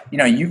like,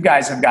 you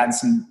guys have gotten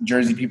some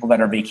Jersey people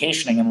that are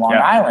vacationing in Long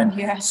Island.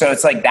 Yeah. So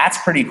it's like, that's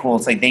pretty cool.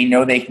 It's like, they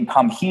know they can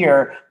come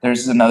here.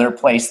 There's another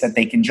place that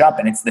they can jump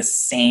and it's the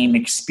same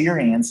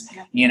experience,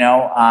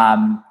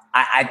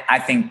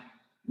 I think,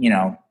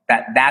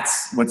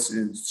 that's what's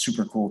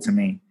super cool to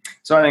me.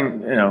 So I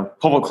think,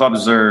 pole vault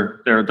clubs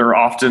they're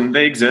often,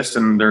 they exist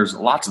and there's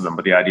lots of them,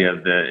 but the idea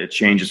of it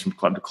changes from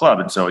club to club.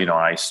 And so,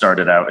 I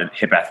started out at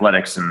Hip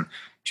Athletics in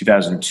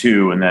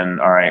 2002, and then,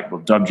 all right, well,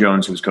 Dub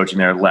Jones, who was coaching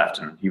there, left,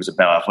 and he was a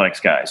Bell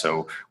Athletics guy.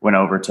 So went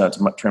over to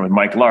train with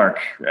Mike Lark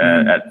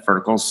at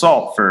Vertical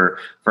Assault for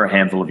a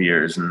handful of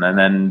years, and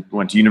then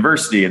went to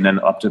university, and then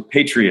up to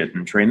Patriot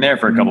and trained there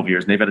for a couple of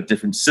years. And they've had a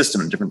different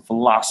system, different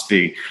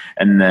philosophy,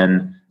 and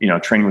then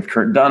training with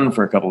Kurt Dunn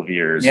for a couple of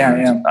years,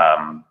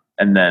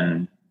 and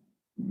then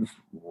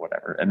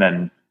whatever, and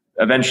then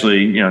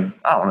eventually,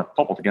 I want to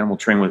pole vault again. We'll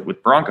train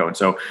with Bronco, and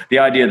so the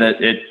idea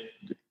that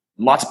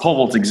lots of pole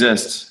vaults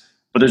exist.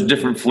 But there's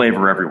different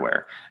flavor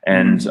everywhere.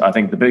 And I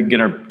think the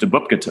Beginner to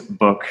book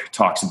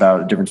talks about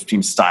the difference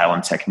between style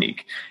and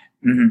technique.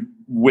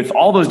 With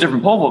all those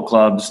different pole vault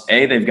clubs,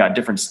 they've got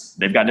different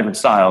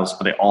styles,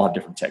 but they all have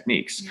different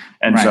techniques.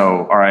 And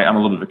so, all right, I'm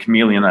a little bit of a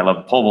chameleon. I love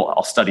the pole vault.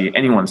 I'll study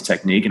anyone's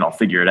technique and I'll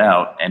figure it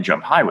out and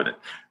jump high with it.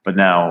 But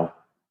now,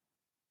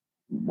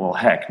 well,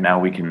 heck, now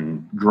we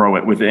can grow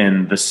it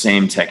within the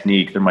same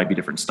technique. There might be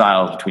different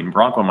styles between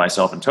Bronco,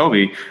 myself, and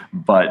Tobie,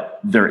 but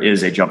there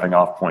is a jumping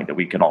off point that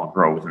we can all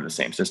grow within the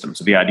same system.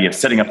 So the idea of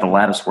setting up the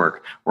lattice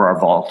work where our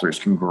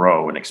vaulters can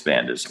grow and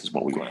expand is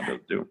what we want to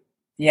do.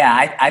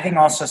 Yeah, I think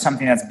also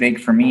something that's big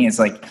for me is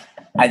like,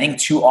 I think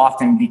too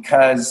often,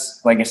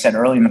 because like I said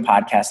early in the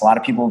podcast, a lot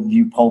of people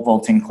view pole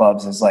vaulting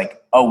clubs as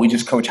like, oh, we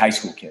just coach high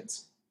school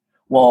kids.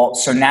 Well,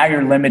 so now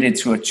you're limited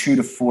to a 2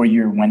 to 4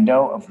 year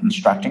window of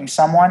instructing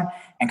someone.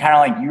 And kind of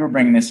like you were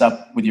bringing this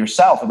up with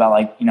yourself about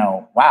like,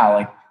 wow,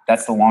 like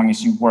that's the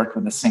longest you've worked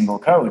with a single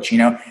coach,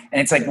 and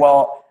it's like,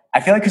 well, I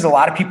feel like because a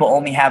lot of people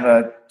only have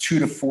a 2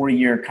 to 4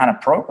 year kind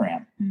of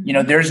program,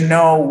 there's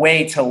no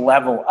way to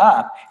level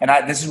up. And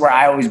this is where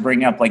I always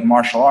bring up like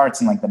martial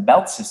arts and like the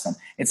belt system.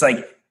 It's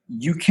like,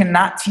 you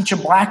cannot teach a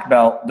black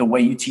belt the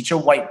way you teach a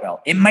white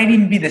belt. It might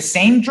even be the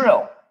same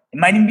drill. It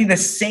might even be the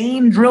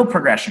same drill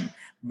progression,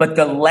 but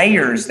the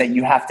layers that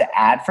you have to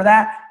add for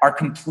that are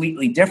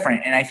completely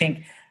different. And I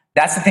think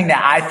that's the thing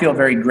that I feel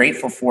very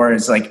grateful for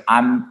is like,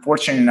 I'm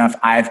fortunate enough,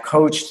 I've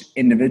coached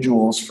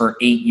individuals for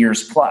 8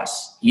 years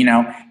plus,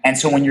 And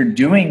so when you're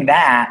doing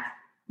that,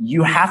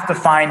 you have to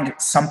find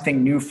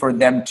something new for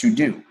them to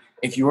do.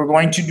 If you were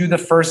going to do the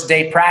first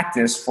day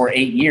practice for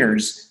 8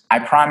 years, I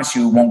promise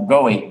you it won't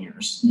go 8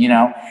 years,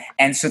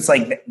 And so it's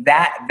like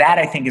that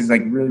I think is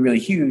like really, really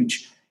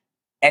huge.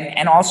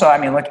 And also, I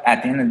mean, look,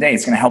 at the end of the day,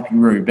 it's going to help you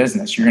grow your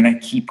business. You're going to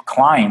keep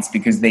clients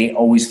because they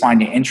always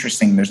find it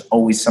interesting. There's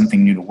always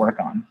something new to work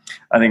on.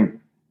 I think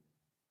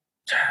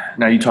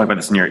now you talk about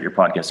this in your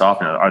podcast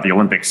often. Are the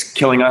Olympics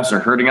killing us or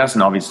hurting us?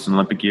 And obviously it's an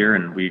Olympic year,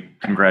 and we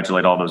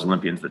congratulate all those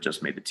Olympians that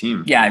just made the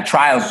team. Yeah,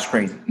 trials is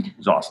crazy. It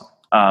was awesome.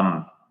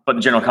 But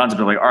the general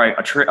concept of like, all right,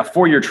 a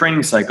 4-year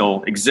training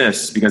cycle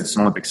exists because it's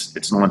an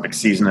Olympic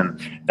season,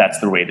 and that's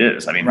the way it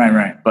is. I mean,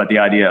 right. But the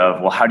idea of,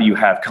 well, how do you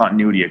have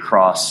continuity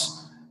across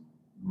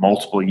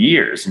multiple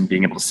years and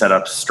being able to set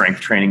up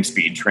strength training,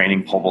 speed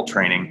training, pole vault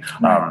training.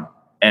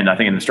 And I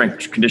think in the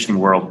strength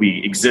conditioning world,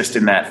 we exist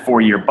in that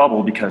 4-year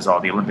bubble because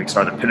the Olympics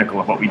are the pinnacle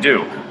of what we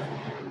do.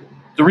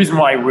 The reason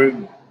why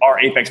our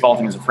Apex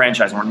Vaulting is a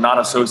franchise and we're not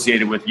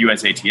associated with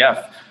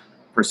USATF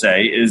per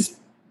se is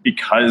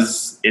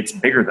because it's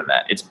bigger than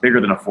that. It's bigger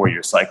than a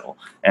 4-year cycle.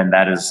 And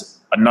that is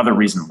another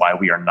reason why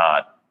we are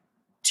not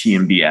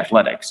TMB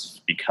athletics,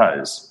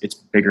 because it's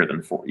bigger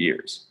than 4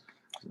 years.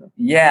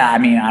 Yeah, I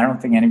mean, I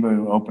don't think anybody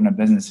would open a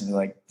business and be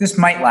like, this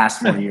might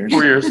last 4 years.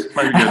 4 years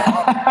might be good.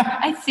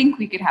 I think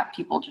we could have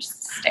people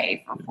just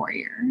stay for 4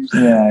 years.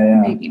 Yeah.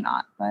 Maybe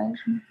not, but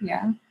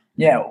yeah.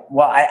 Yeah,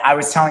 well, I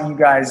was telling you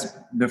guys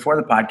before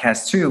the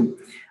podcast too,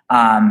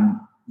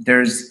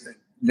 there's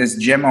this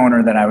gym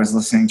owner that I was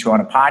listening to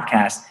on a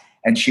podcast,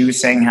 and she was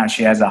saying how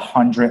she has a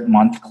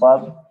 100-month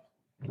club,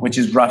 which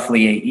is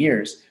roughly 8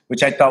 years,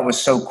 which I thought was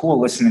so cool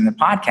listening to the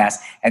podcast.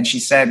 And she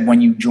said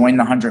when you join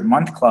the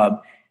 100-month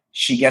club,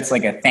 she gets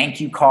like a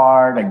thank you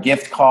card, a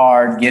gift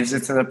card, gives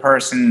it to the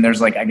person. There's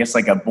like, I guess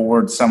like a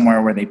board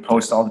somewhere where they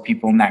post all the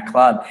people in that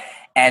club.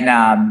 And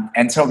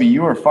Tobie,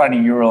 you were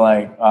funny. You were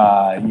like,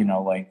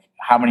 like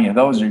how many of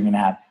those are you going to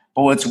have?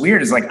 But what's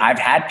weird is like, I've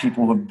had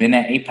people who've been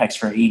at Apex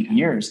for 8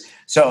 years.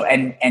 So,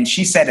 and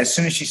she said, as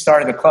soon as she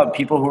started the club,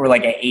 people who were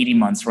like at 80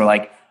 months were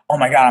like, oh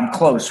my God, I'm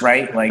close,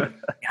 right? Like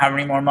how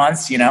many more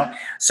months,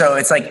 So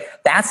it's like,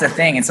 that's the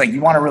thing. It's like, you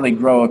want to really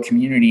grow a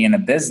community and a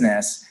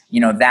business,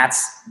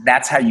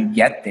 that's how you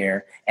get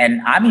there.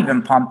 And I'm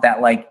even pumped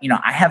that like,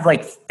 I have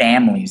like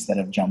families that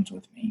have jumped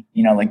with me,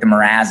 like the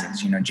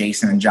Mrazes,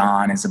 Jason and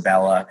John,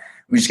 Isabella.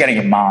 We just got to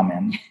get mom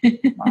in.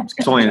 Mom's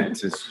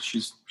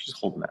she's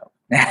holding out.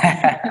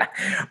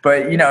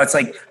 But it's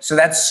like, so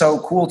that's so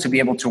cool to be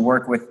able to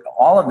work with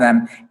all of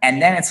them.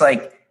 And then it's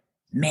like,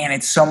 man,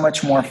 it's so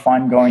much more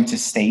fun going to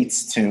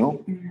States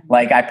too.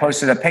 Like I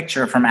posted a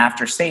picture from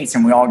after States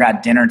and we all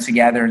got dinner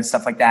together and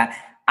stuff like that.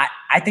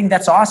 I think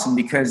that's awesome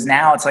because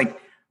now it's like,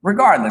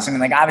 regardless, I mean,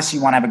 like obviously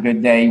you want to have a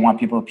good day, you want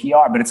people to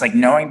PR, but it's like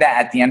knowing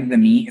that at the end of the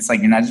meet, it's like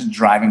you're not just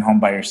driving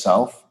home by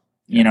yourself,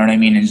 you know what I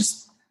mean? And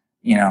just,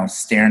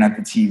 staring at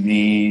the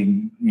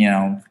TV,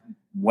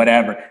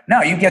 whatever.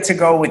 No, you get to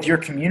go with your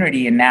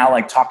community and now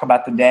like talk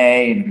about the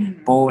day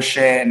and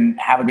bullshit and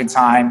have a good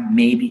time.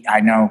 Maybe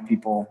I know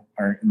people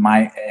are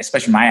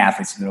especially my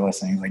athletes that are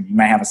listening, like you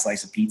might have a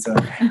slice of pizza,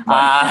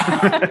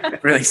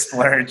 really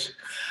splurge,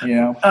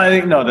 I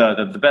think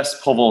the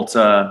best pole vault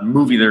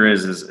movie there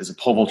is A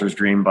Pole Vaulter's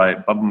Dream by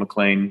Bubba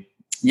McLean.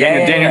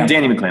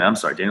 Danny McLean. I'm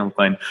sorry, Daniel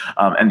McLean.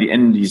 And the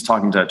end, he's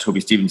talking to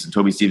Tobie Stevenson.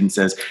 Tobie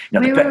Stevenson says,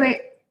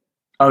 wait.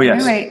 Oh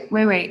yes.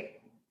 Wait.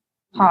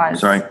 Pause.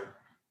 Sorry.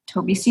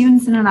 Tobie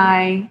Stevenson and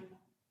I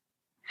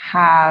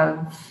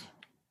have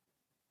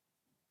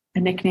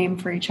a nickname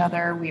for each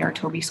other. We are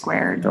Tobie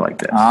Squared. They're like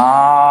this. Oh,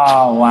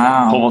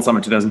 wow. Pole Vault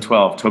Summit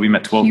 2012. Tobie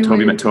met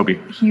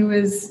Tobie. He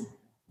was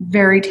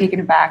very taken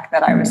aback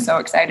that I was so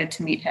excited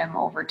to meet him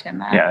over Tim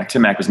Mack. Yeah,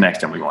 Tim Mack was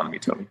next and we wanted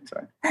to meet Tobie.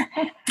 Sorry.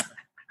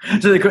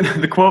 So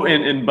the quote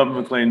in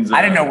Bubba McLean's...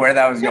 I didn't know where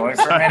that was going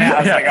for a minute. I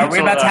was like, are we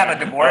about to have a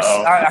divorce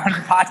on the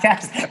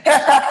podcast?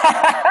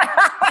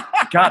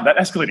 God, that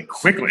escalated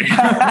quickly.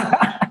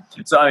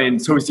 So, I mean,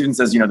 Tobie Stevenson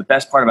says, the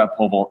best part about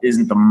pole vault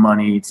isn't the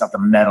money, it's not the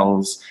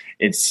medals,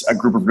 it's a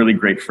group of really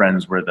great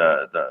friends where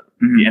the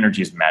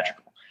energy is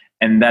magical.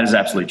 And that is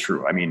absolutely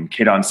true. I mean,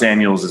 Kadon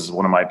Samuels is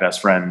one of my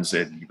best friends.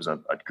 He was a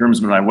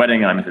groomsman at my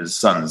wedding. I'm his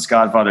son's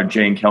godfather.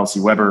 Jay and Kelsey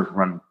Weber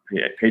run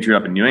Patriot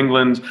up in New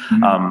England.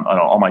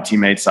 All my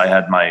teammates, I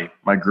had my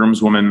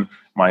groomswoman,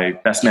 my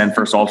best man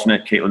first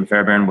alternate, Caitlin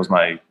Fairbairn, was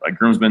my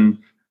groomsman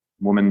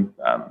woman.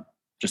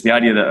 Just the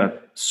idea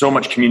that so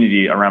much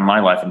community around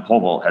my life in pole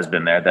vault has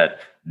been there that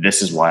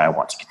this is why I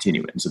want to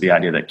continue it. And so the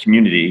idea that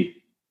community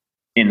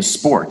in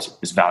sport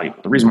is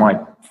valuable. The reason why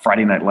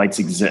Friday Night Lights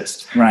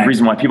exist, the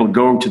reason why people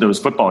go to those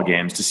football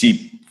games to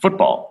see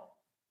football,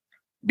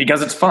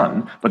 because it's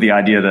fun. But the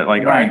idea that all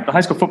right, the high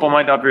school football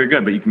might not be very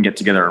good, but you can get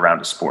together around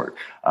a sport.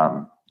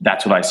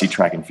 That's what I see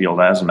track and field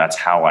as, and that's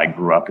how I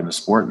grew up in the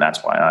sport, and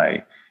that's why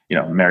I,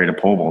 married a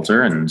pole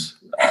vaulter, and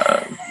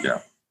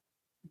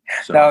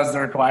So that was the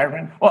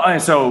requirement. Well,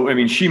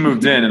 she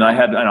moved in, and I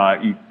had,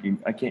 I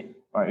can't.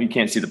 You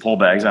can't see the pole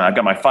bags. And I've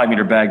got my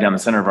 5-meter bag down the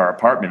center of our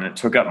apartment, and it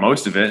took up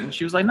most of it. And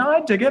she was like, "No, I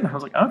dig it." And I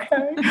was like, "Okay." I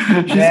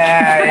don't know.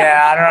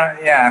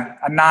 Yeah,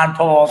 a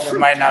non-pole vaulter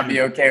might not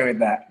be okay with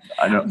that.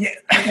 I know. Yeah,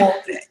 well,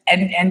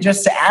 and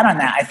just to add on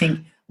that, I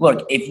think,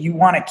 look, if you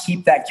want to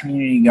keep that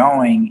community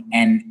going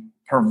and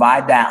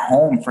provide that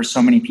home for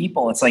so many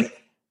people, it's like,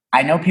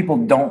 I know people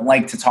don't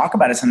like to talk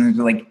about it. Sometimes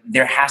like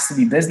there has to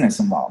be business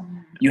involved.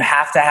 You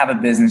have to have a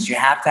business. You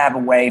have to have a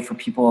way for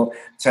people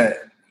to,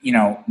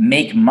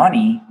 make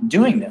money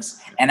doing this.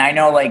 And I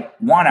know, like,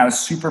 one, I was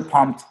super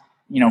pumped,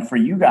 for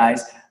you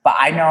guys, but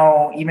I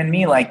know even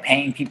me, like,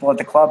 paying people at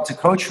the club to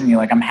coach for me,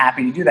 like, I'm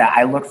happy to do that.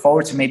 I look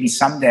forward to maybe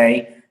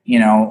someday,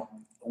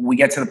 we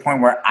get to the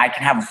point where I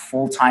can have a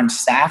full-time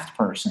staffed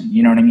person.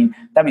 You know what I mean?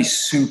 That'd be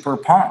super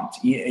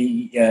pumped.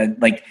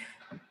 Like,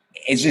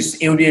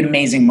 it would be an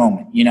amazing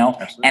moment,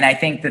 Absolutely. And I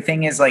think the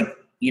thing is, like,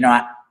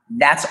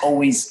 that's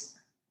always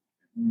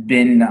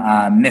been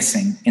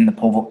missing in the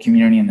pole vault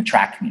community and the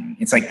track community.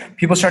 It's like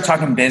people start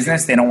talking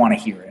business, they don't want to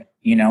hear it,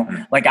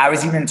 Like I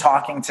was even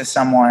talking to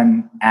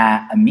someone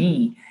at a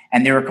meet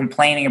and they were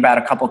complaining about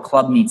a couple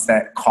club meets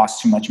that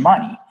cost too much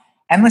money.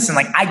 And listen,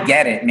 like, I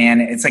get it, man.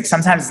 It's like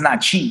sometimes it's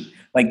not cheap.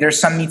 Like there's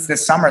some meets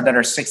this summer that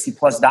are $60+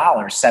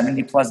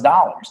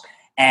 $70+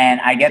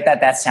 and I get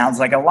that sounds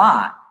like a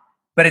lot.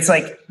 But it's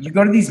like you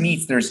go to these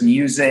meets, there's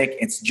music,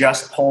 it's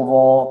just pole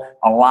vault,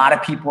 a lot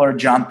of people are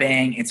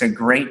jumping, it's a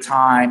great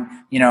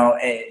time,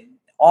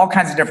 all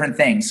kinds of different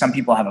things. Some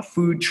people have a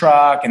food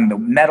truck and the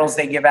medals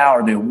they give out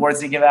or the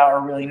awards they give out are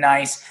really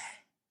nice.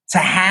 To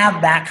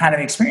have that kind of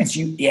experience,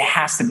 it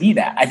has to be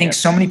that. I think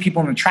so many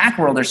people in the track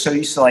world are so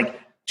used to like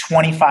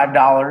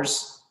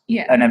 $25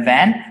 an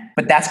event,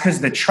 but that's because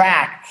the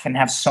track can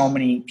have so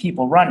many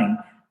people running,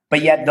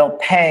 but yet they'll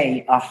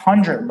pay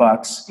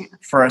 $100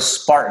 for a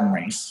Spartan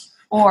race.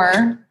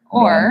 Or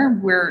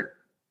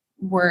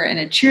we're in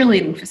a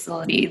cheerleading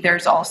facility.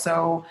 There's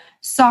also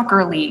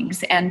soccer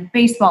leagues and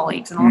baseball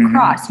leagues and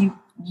lacrosse.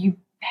 You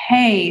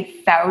pay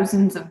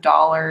thousands of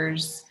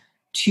dollars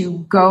to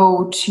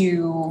go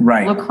to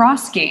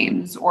lacrosse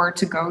games or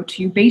to go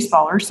to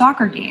baseball or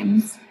soccer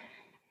games.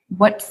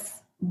 What's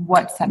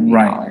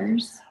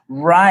 $70?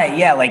 Right.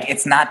 Yeah. Like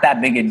it's not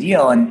that big a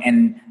deal.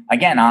 And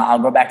again, I'll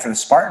go back to the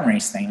Spartan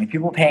race thing. Like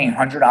people paying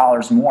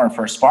 $100 more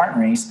for a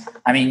Spartan race.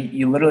 I mean,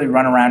 you literally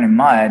run around in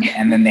mud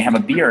and then they have a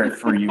beer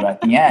for you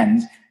at the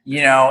end,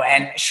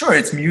 and sure,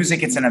 it's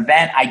music, it's an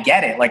event. I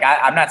get it. Like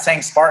I'm not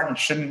saying Spartan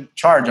shouldn't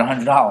charge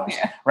 $100,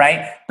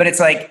 right? But it's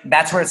like,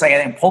 that's where it's like,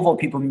 I think pole vault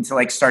people need to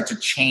like start to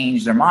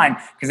change their mind.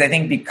 Because I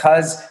think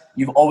because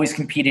you've always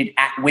competed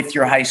with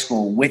your high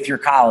school, with your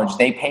college,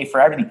 they pay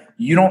for everything.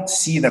 You don't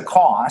see the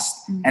cost.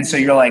 And so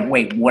you're like,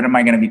 wait, what am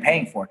I going to be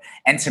paying for?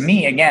 And to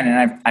me, again,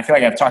 and I feel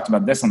like I've talked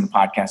about this on the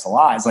podcast a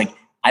lot, is like,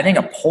 I think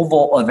a pole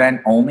vault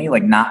event only,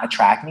 like not a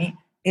track meet,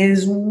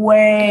 is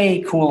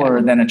way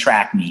cooler than a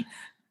track meet.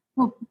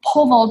 Well,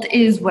 pole vault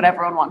is what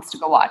everyone wants to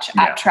go watch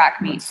at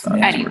track meets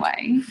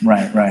anyway.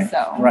 Right.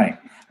 So.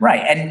 Right.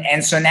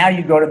 And so now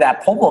you go to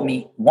that pole vault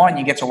meet. One,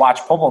 you get to watch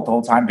pole vault the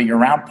whole time, but you're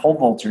around pole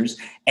vaulters.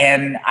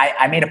 And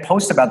I made a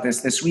post about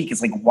this week.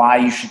 It's like why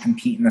you should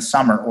compete in the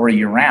summer or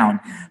year round.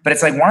 But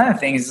it's like one of the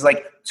things is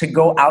like to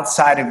go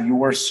outside of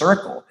your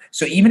circle.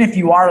 So even if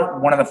you are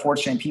one of the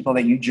fortunate people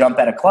that you jump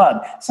at a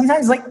club,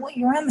 sometimes like, well,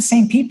 you're around the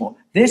same people.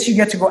 This, you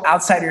get to go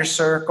outside your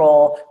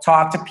circle,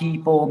 talk to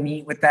people,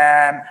 meet with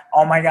them.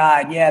 Oh my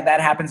God, yeah, that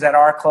happens at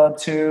our club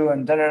too,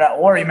 and da-da-da.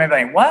 Or you may be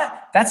like,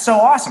 what? That's so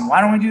awesome. Why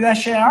don't we do that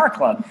shit at our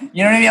club?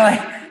 You know what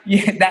I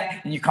mean?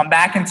 Like you come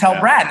back and tell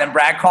Brad, and then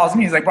Brad calls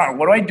me. He's like, Brian,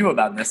 what do I do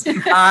about this? So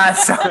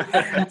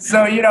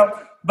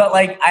but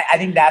like, I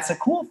think that's a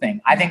cool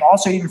thing. I think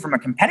also even from a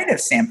competitive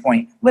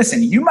standpoint,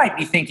 listen, you might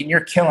be thinking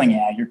you're killing it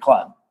at your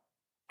club.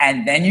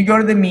 And then you go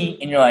to the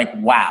meet and you're like,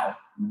 wow,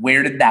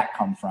 where did that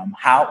come from?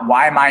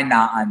 Why am I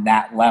not on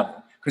that level?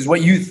 Because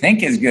what you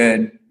think is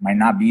good might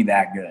not be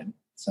that good.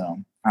 So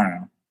I don't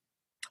know.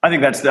 I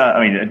think that's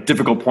a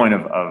difficult point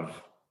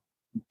of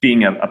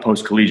being a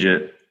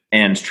post-collegiate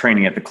and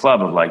training at the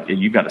club of like,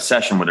 you've got a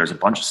session where there's a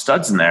bunch of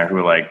studs in there who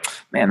are like,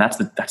 man, that's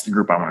the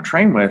group I want to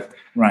train with.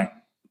 Right.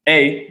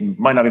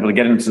 Might not be able to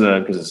get into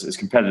because it's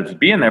competitive to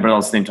be in there, but at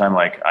the same time,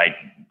 like I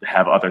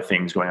have other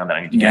things going on that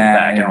I need to get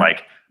back. And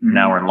like,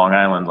 now we're in Long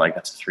Island, like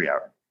that's a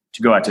 3-hour.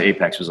 To go out to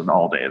Apex was an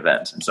all-day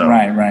event. And so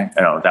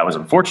that was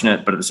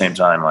unfortunate, but at the same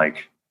time,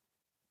 like,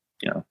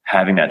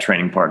 having that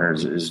training partner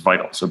is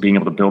vital. So being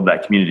able to build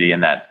that community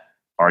and that,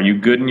 are you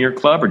good in your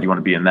club or do you want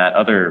to be in that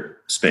other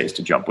space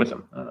to jump with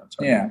them?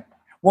 Yeah.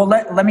 Well,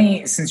 let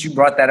me, since you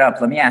brought that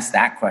up, let me ask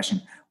that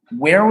question.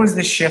 Where was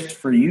the shift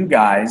for you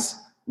guys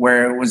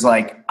where it was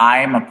like, I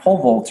am a pole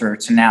vaulter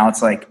to now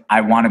it's like,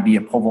 I want to be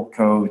a pole vault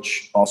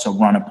coach, also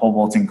run a pole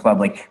vaulting club.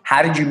 Like,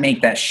 how did you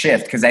make that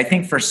shift? Because I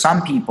think for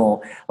some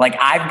people, like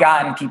I've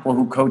gotten people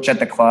who coach at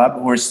the club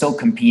who are still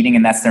competing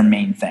and that's their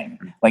main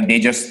thing. Like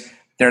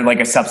they're like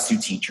a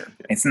substitute teacher.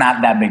 It's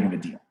not that big of a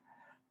deal.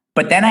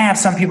 But then I have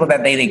some people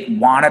that they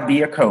want to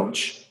be a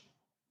coach,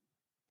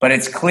 but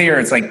it's clear.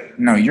 It's like,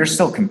 no, you're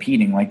still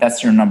competing. Like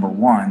that's your number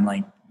one.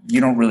 Like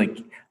you don't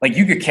really, like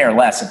you could care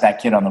less if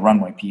that kid on the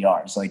runway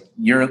PRs. Like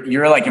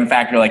you're like, in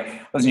fact, you're like,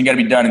 listen, you got to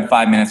be done in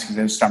 5 minutes because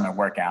they're starting to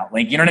work out.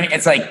 Like, you know what I mean?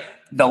 It's like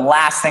the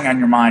last thing on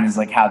your mind is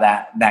like how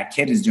that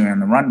kid is doing on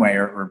the runway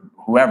or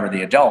whoever,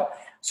 the adult.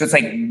 So it's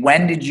like,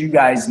 when did you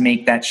guys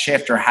make that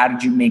shift, or how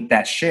did you make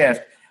that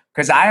shift?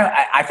 Because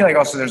I feel like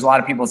also there's a lot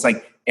of people, it's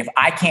like, if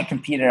I can't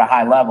compete at a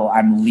high level,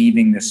 I'm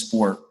leaving the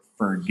sport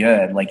for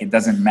good. Like, it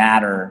doesn't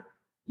matter.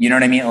 You know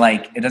what I mean?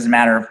 Like, it doesn't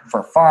matter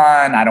for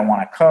fun. I don't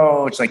want to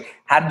coach. Like,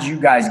 how did you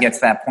guys get to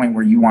that point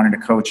where you wanted to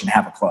coach and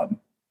have a club?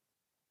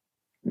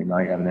 You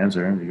might have an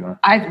answer.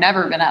 I've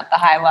never been at the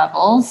high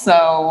level.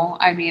 So,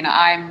 I mean,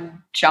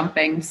 I'm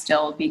jumping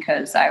still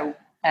because I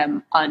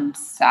am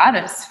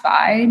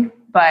unsatisfied,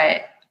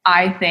 but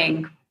I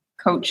think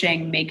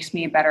coaching makes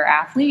me a better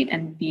athlete,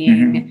 and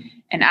being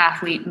an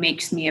athlete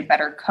makes me a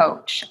better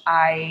coach.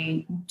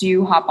 I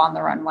do hop on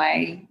the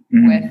runway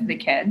with the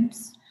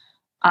kids.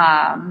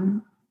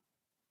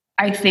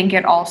 I think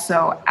it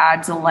also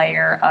adds a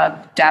layer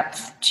of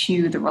depth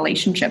to the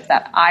relationship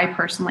that I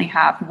personally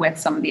have with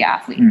some of the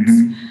athletes.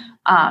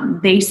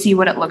 They see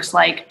what it looks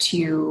like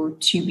to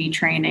be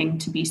training,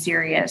 to be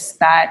serious,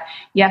 that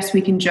yes,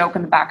 we can joke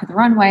in the back of the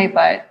runway,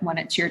 but when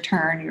it's your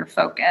turn, you're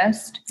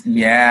focused.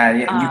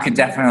 Yeah. You could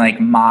definitely like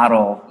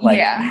model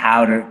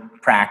how to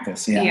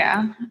practice.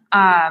 Yeah.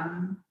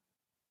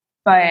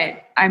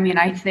 But I mean,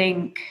 I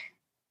think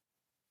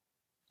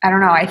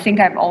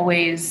I've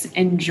always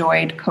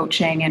enjoyed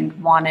coaching and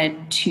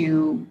wanted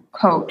to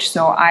coach.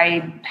 So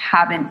I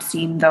haven't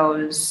seen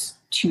those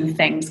two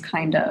things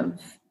kind of.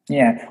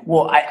 Yeah.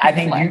 Well, I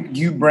think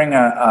you bring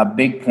a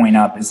big point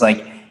up, is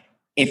like,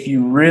 if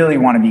you really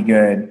want to be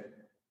good,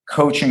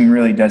 coaching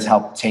really does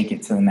help take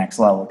it to the next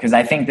level. Because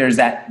I think there's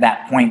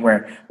that point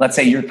where, let's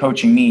say you're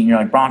coaching me and you're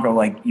like, Bronco,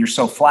 like, you're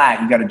so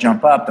flat, you got to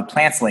jump up, the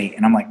plant's late.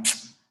 And I'm like,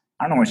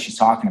 I don't know what she's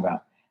talking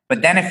about.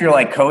 But then if you're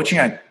like coaching,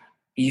 like,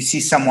 you see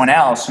someone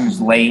else who's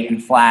late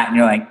and flat, and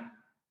you're like,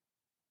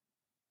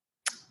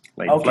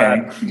 late okay,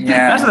 flat.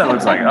 yeah, That's what that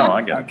looks like. Oh,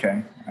 I get it.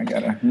 Okay, I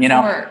got it. You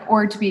know,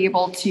 or to be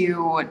able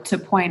to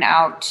point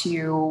out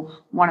to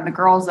one of the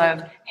girls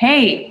of,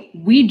 hey,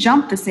 we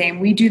jump the same,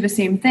 we do the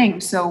same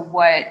thing. So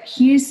what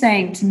he's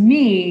saying to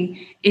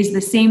me is the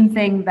same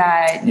thing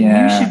that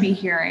you should be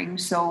hearing.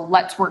 So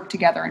let's work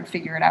together and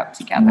figure it out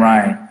together.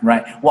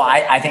 Right. Well,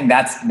 I think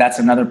that's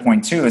another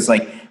point too. Is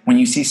like, when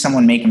you see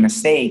someone make a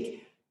mistake,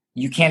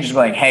 you can't just be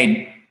like,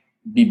 hey,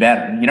 be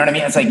better. You know what I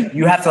mean? It's like,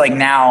 you have to, like,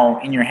 now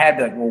in your head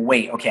be like, well,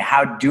 wait, okay,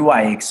 how do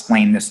I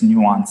explain this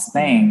nuanced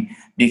thing?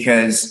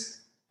 Because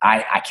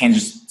I can't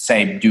just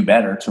say do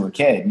better to a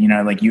kid, you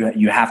know, like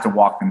you have to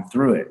walk them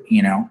through it,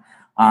 you know?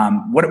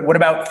 What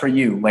about for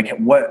you? Like,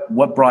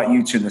 what brought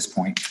you to this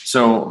point?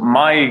 So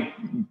my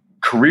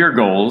career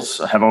goals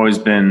have always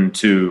been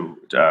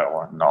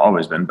not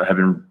always been, but have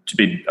been to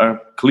be a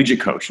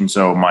collegiate coach. And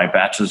so my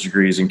bachelor's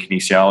degree is in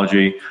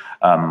kinesiology.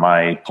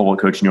 My pole vault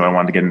coach knew I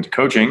wanted to get into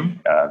coaching,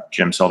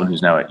 Jim Sullivan,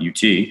 who's now at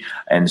UT.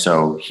 And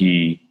so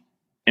he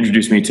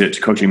introduced me to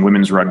coaching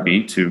women's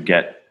rugby to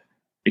get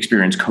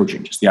experience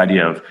coaching. Just the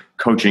idea of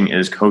coaching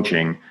is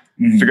coaching.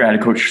 Figure out how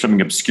to coach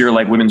something obscure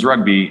like women's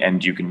rugby,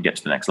 and you can get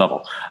to the next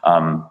level.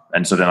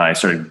 And so then I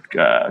started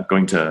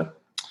going to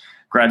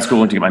grad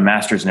school and to get my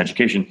master's in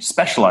education,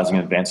 specializing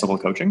in advanced level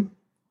coaching.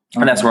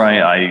 And that's where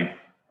I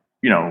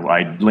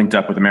linked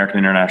up with American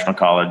International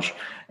College.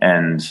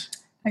 And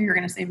Oh, you were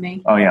going to say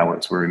me. Oh yeah,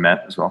 that's where we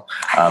met as well.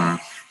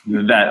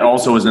 That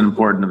also was an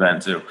important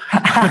event too.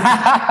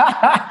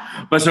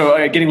 But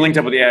so getting linked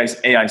up with the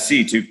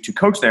AIC to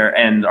coach there,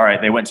 and all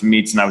right, they went to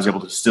meets, and I was able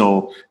to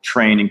still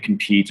train and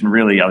compete. And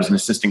really, I was an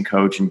assistant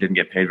coach and didn't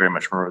get paid very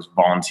much for it. I was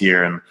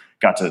volunteer and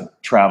got to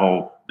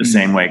travel the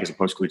same way, because a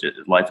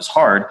post-collegiate life is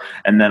hard.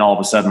 And then all of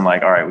a sudden,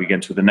 like, all right, we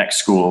get to the next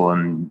school,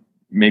 and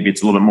maybe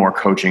it's a little bit more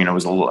coaching, and it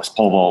was a little less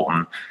pole vault,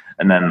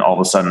 and then all of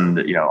a sudden,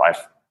 I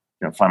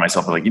find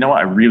myself like,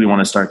 I really want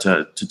to start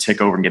to take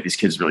over and get these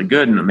kids really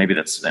good. And maybe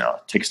that's,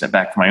 take a step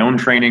back from my own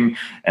training.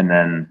 And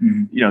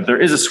then, there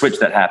is a switch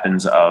that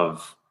happens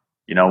of,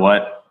 you know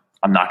what,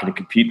 I'm not going to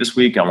compete this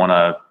week. I want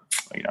to,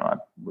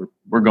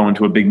 we're going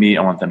to a big meet.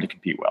 I want them to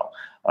compete well.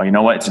 You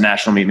know what, it's a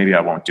national meet. Maybe I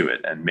won't do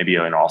it. And maybe,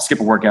 I'll skip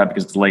a workout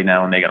because it's late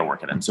now and they got to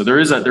work it in. So there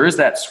is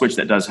that switch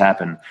that does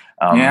happen.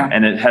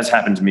 And it has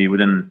happened to me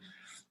within,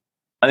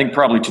 I think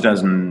probably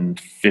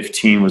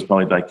 2015 was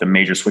probably like the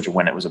major switch of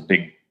when it was a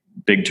big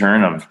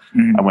turn of,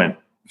 I went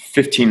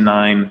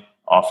 15.9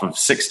 off of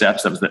 6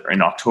 steps. That was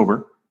in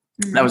October.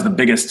 That was the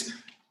biggest,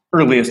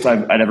 earliest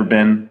I'd ever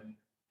been.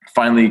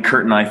 Finally,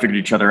 Kurt and I figured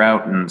each other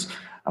out, and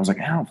I was like,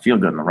 I don't feel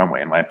good on the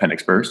runway, and my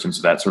appendix burst. And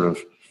so that sort of,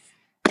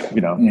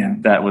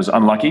 that was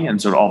unlucky.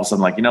 And so all of a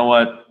sudden, like, you know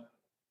what?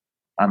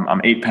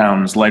 I'm 8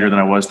 pounds lighter than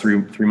I was three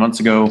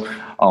months ago.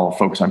 I'll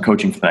focus on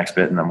coaching for the next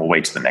bit, and then we'll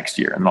wait to the next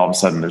year. And all of a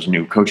sudden there's a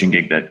new coaching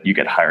gig that you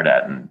get hired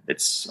at, and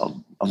it's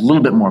a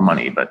little bit more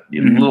money, but a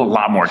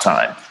lot more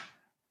time.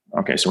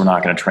 Okay. So we're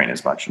not going to train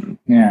as much. And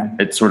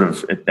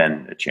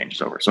it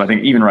changes over. So I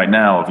think even right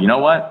now,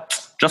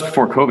 just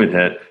before COVID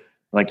hit,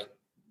 like,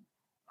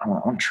 I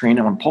want to train.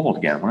 I want to pole vault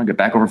again. I want to get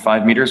back over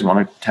 5 meters. I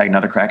want to tag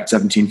another crack at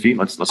 17 feet.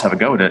 Let's have a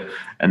go at it.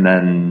 And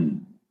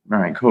then, all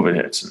right, COVID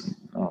hits. And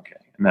okay.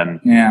 And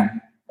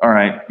then, all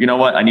right, you know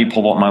what? I need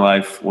pole vault in my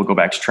life. We'll go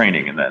back to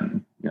training. And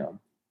then,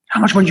 how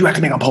much money do you have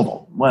to make on pole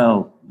vault?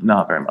 Well,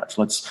 not very much.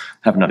 Let's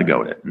have another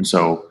go at it. And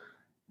so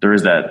there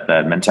is that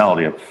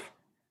mentality of,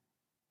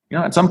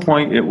 at some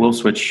point it will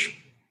switch,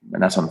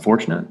 and that's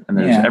unfortunate. And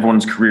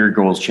everyone's career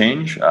goals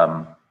change.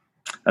 I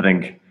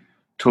think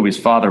Tobie's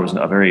father was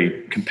a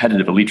very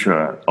competitive elite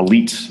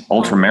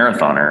ultra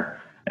marathoner.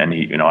 And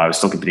he, I was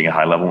still competing at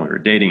high level when we were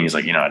dating. He's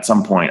like, at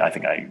some point I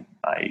think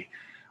I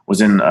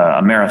was in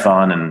a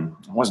marathon and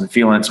I wasn't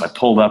feeling it. So I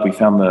pulled up, we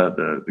found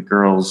the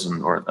girls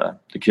or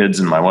the kids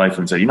and my wife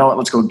and said, you know what,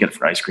 let's go get it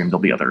for ice cream. There'll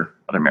be other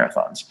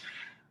marathons.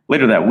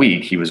 Later that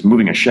week, he was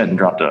moving a shed and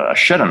dropped a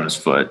shed on his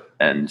foot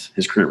and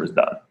his career was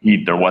done.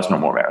 There was no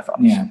more marathons.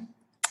 Yeah.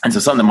 And so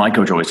something that my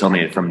coach always told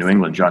me from New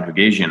England, John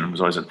Hugasian,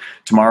 was always that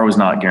tomorrow is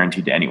not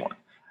guaranteed to anyone.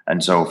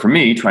 And so for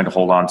me, trying to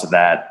hold on to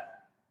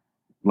that,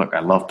 look, I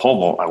love pole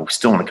vault. I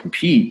still want to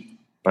compete,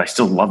 but I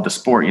still love the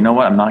sport. You know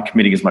what? I'm not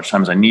committing as much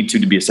time as I need to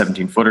be a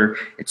 17-footer.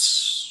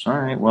 It's all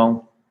right.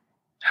 Well,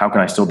 how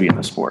can I still be in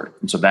the sport?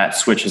 And so that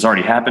switch has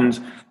already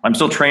happened. I'm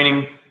still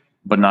training,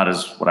 but not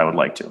as what I would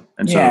like to.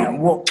 And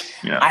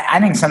I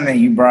think something that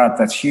you brought up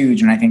that's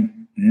huge, and I think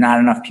not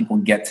enough people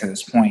get to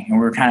this point. And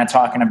we were kind of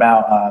talking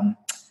about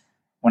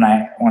when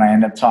I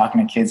end up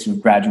talking to kids who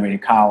have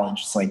graduated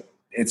college,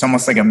 it's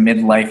almost like a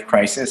midlife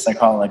crisis. I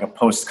call it like a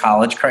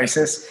post-college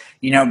crisis,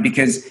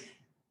 because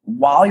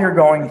while you're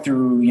going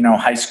through,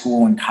 high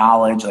school and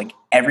college,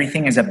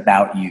 everything is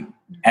about you.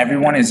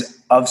 Everyone is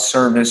of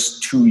service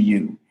to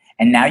you.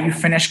 And now you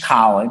finish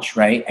college,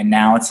 right? And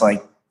now it's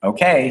like,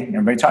 okay,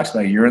 everybody talks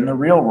about it. You're in the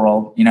real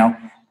world,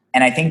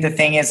 And I think the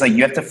thing is,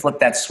 you have to flip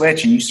that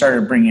switch, and you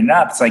started bringing it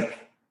up. It's like,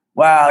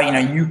 well,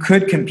 you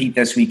could compete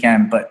this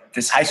weekend, but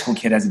this high school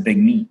kid has a big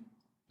meet.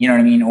 You know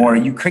what I mean? Or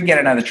you could get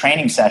another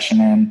training session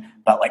in,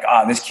 but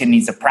this kid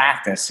needs to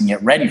practice and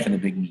get ready for the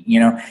big meet,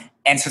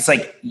 And so it's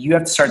you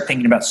have to start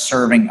thinking about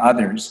serving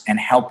others and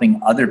helping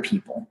other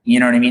people.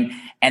 You know what I mean?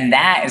 And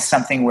that is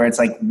something where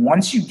it's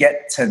once you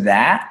get to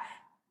that,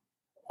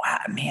 wow,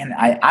 man,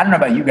 I don't know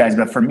about you guys,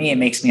 but for me, it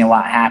makes me a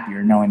lot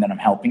happier knowing that I'm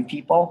helping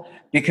people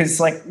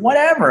because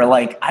whatever,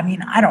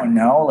 I don't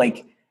know,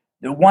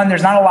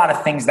 there's not a lot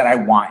of things that I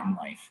want in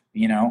life,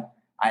 I don't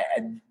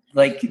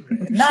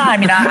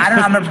know.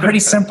 I'm a pretty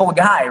simple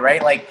guy,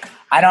 right?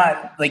 I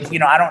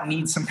don't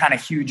need some kind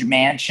of huge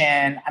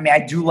mansion. I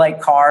do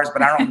like cars,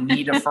 but I don't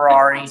need a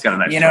Ferrari. It's got a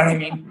nice know drive. What I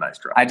mean? Nice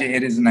drive.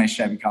 It is a nice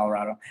Chevy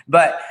Colorado.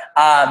 But,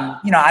 I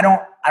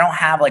don't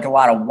have a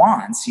lot of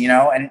wants,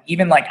 and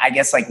even I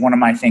guess one of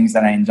my things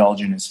that I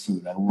indulge in is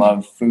food. I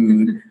love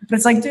food, but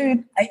it's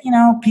dude,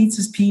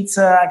 pizza's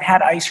pizza. I've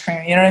had ice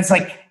cream, it's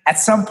at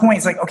some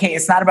point it's okay,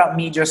 it's not about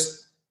me just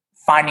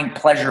finding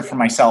pleasure for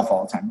myself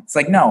all the time. It's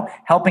no,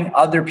 helping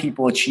other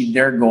people achieve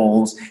their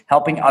goals,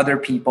 helping other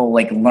people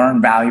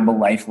learn valuable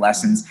life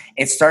lessons.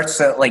 It starts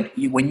to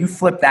when you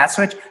flip that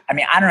switch,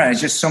 I don't know, it's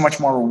just so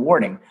much more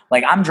rewarding.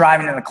 I'm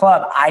driving to the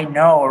club, I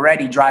know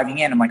already driving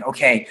in, I'm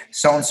okay,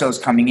 so-and-so's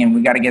coming in,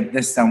 we got to get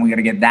this done, we got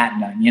to get that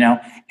done,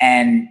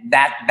 and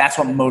that's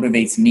what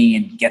motivates me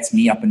and gets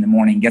me up in the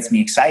morning, gets me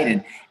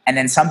excited. And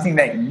then something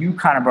that you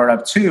kind of brought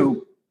up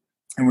too,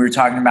 and we were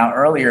talking about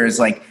earlier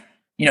is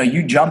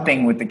you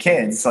jumping with the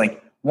kids,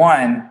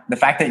 one, the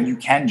fact that you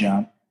can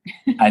jump,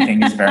 I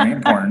think is very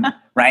important,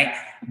 right?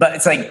 But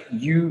it's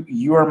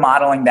you are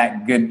modeling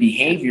that good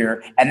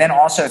behavior. And then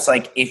also it's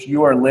if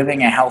you are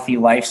living a healthy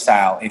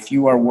lifestyle, if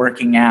you are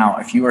working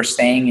out, if you are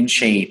staying in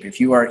shape, if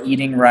you are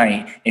eating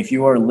right, if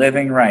you are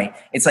living right,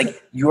 it's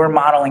you are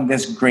modeling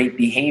this great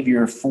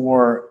behavior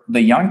for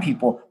the young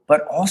people,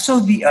 but also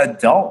the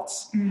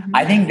adults. Mm-hmm.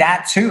 I think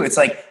that too, it's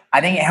I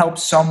think it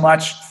helps so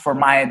much for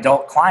my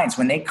adult clients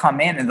when they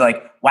come in and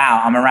they're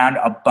wow, I'm around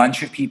a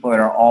bunch of people that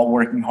are all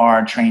working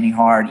hard, training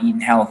hard,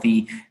 eating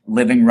healthy,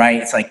 living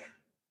right. It's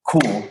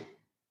cool.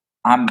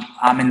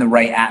 I'm in the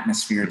right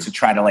atmosphere to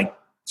try to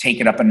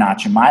take it up a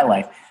notch in my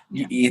life.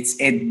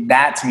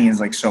 That to me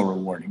is so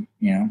rewarding,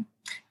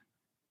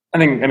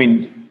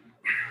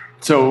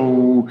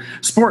 So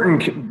sport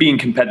and being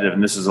competitive,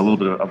 and this is a little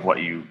bit of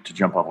to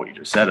jump off what you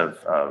just said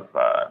of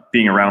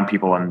being around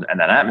people and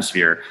that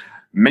atmosphere.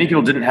 Many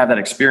people didn't have that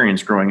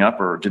experience growing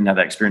up or didn't have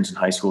that experience in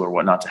high school or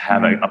whatnot to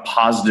have a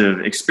positive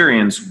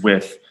experience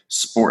with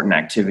sport and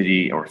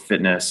activity or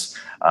fitness.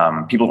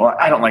 People,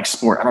 I don't like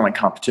sport. I don't like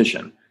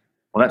competition.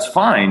 Well, that's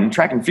fine.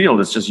 Track and field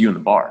is just you and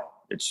the bar.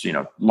 It's,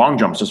 long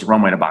jump is just a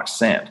runway in a box of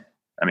sand.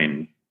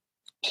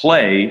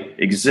 Play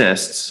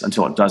exists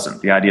until it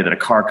doesn't. The idea that a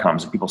car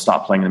comes and people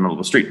stop playing in the middle of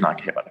the street and not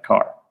get hit by the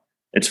car.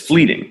 It's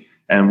fleeting.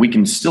 And we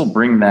can still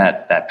bring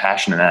that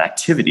passion and that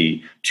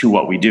activity to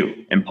what we do.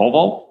 In pole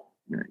vault,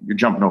 you're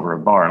jumping over a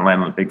bar and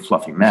landing on a big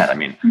fluffy mat.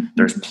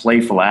 There's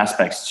playful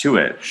aspects to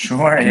it.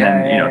 Sure. And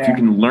then, if you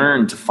can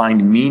learn to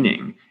find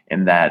meaning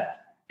in that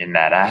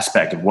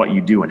aspect of what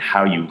you do and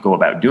how you go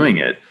about doing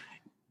it,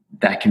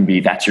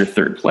 that's your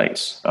third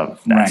place.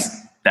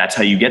 That's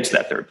how you get to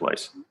that third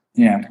place.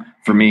 Yeah.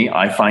 For me,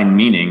 I find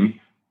meaning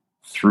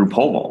through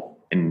pole vault,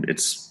 and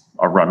it's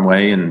a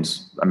runway and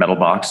a metal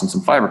box and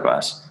some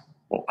fiberglass.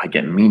 Well, I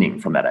get meaning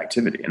from that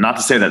activity. And not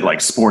to say that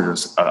like sport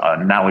is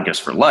analogous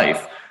for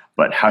life,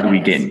 but how do we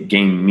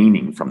gain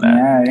meaning from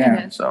that?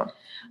 Yeah. So,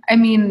 I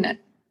mean,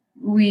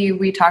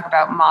 we talk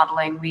about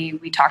modeling.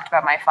 We talked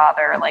about my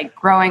father. Like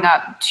growing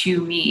up,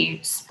 to me,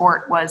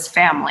 sport was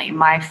family.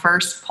 My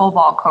first pole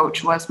vault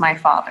coach was my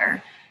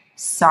father.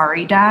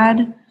 Sorry,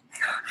 Dad.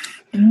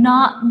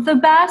 Not the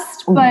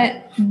best,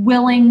 but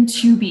willing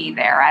to be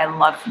there. I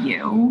love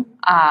you.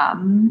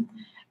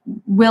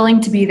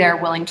 Willing to be there,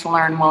 willing to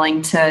learn,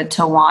 willing to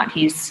want.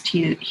 He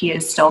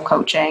is still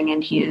coaching,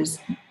 and he is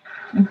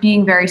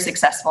being very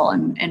successful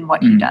in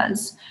what he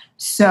does.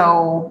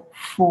 So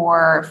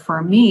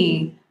for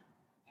me,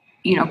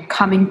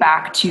 coming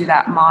back to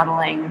that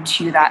modeling,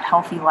 to that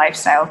healthy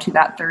lifestyle, to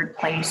that third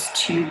place,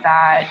 to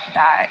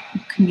that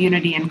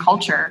community and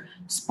culture,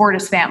 sport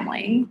is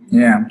family.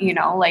 Yeah.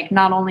 Like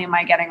not only am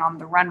I getting on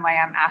the runway,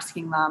 I'm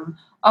asking them,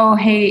 oh,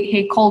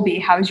 hey, Colby,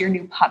 how's your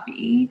new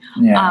puppy?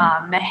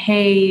 Yeah.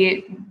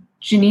 Hey,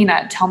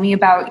 Janina, tell me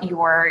about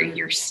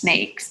your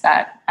snakes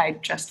that I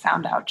just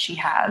found out she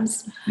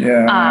has.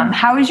 Yeah.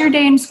 How is your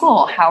day in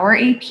school? How are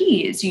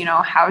APs?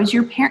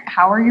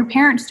 How are your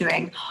parents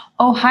doing?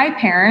 Oh, hi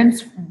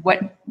parents.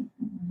 What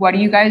are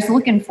you guys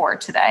looking for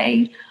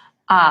today?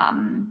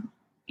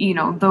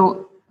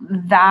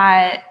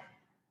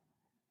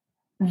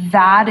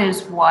 That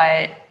is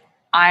what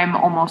I'm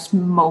almost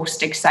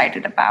most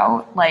excited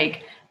about.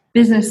 Like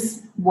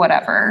business,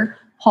 whatever,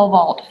 pole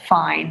vault,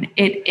 fine.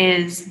 It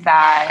is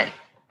that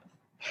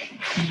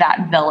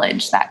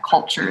village, that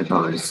culture,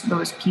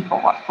 those people.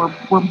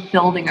 We're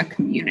building a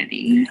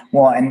community.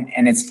 Well,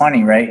 and it's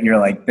funny, right? You're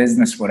like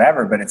business,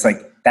 whatever, but it's like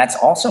that's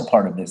also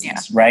part of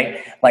business, right?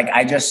 Like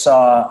I just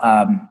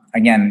saw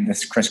again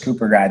this Chris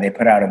Cooper guy. They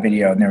put out a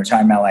video and they were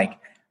talking about like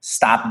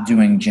stop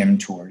doing gym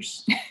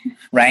tours,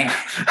 right?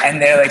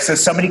 And they're like, so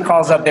somebody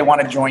calls up, they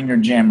want to join your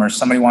gym, or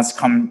somebody wants to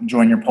come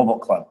join your pole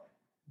vault club.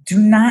 Do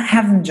not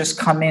have them just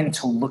come in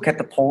to look at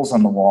the poles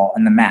on the wall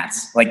and the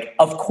mats. Like,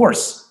 of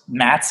course,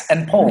 mats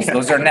and poles,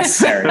 those are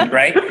necessary,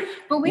 right?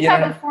 But we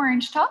have a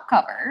 4-inch top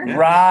cover.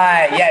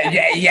 Right.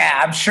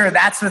 Yeah. I'm sure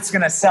that's what's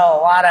going to sell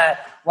a lot of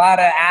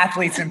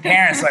athletes and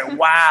parents. Like,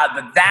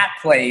 wow, that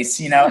place,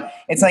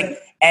 it's like,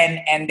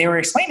 and they were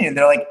explaining it.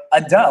 They're like,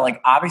 like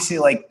obviously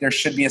like there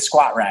should be a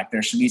squat rack.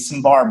 There should be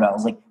some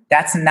barbells. Like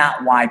that's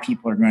not why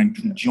people are going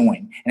to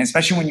join. And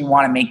especially when you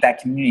want to make that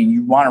community,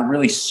 you want to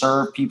really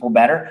serve people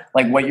better.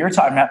 Like what you're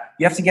talking about,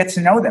 you have to get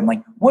to know them.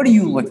 Like, what are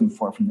you looking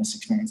for from this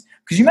experience?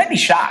 Because you might be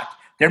shocked.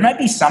 There might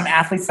be some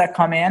athletes that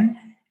come in,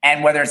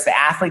 and whether it's the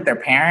athlete, their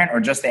parent, or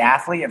just the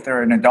athlete, if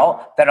they're an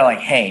adult, that are like,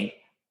 hey,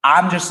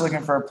 I'm just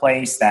looking for a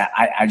place that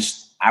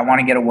I want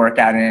to get a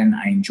workout in.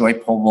 I enjoy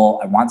pole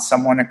vault. I want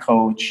someone to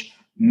coach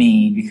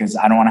me because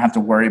I don't want to have to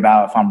worry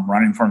about if I'm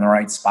running from the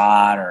right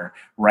spot or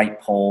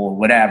right pole or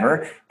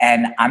whatever.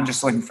 And I'm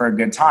just looking for a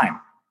good time.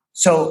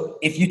 So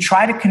if you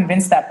try to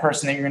convince that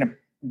person that you're going to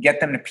get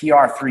them to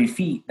PR 3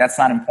 feet, that's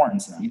not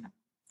important to them.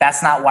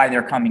 That's not why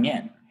they're coming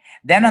in.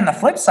 Then on the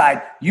flip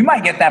side, you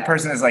might get that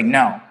person that's like,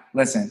 no,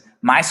 listen,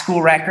 my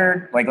school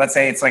record, like let's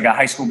say it's like a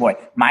high school boy,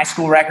 my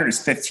school record is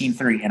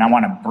 15.3 and I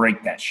want to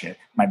break that shit.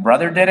 My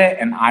brother did it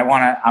and I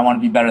want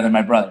to be better than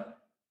my brother.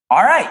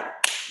 All right,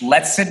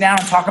 let's sit down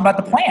and talk about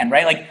the plan,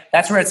 right? Like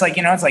that's where it's like,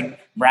 it's like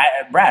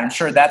Brad, I'm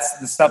sure that's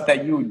the stuff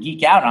that you would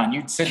geek out on.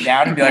 You'd sit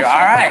down and be like, all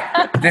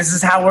right, this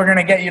is how we're going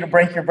to get you to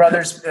break your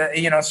brother's,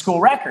 school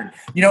record.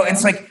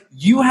 It's like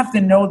you have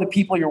to know the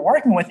people you're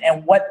working with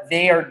and what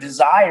their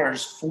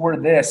desires for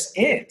this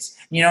is.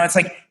 It's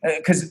like,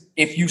 because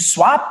if you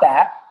swap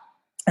that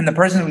and the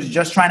person who's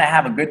just trying to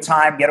have a good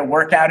time, get a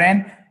workout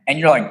in, and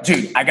you're like,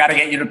 dude, I got to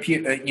get you to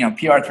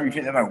PR 3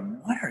 feet. I'm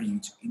like, what are you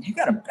doing? You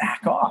got to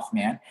back off,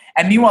 man.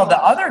 And meanwhile,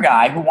 the other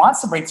guy who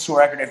wants to break the school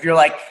record, if you're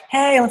like,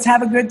 hey, let's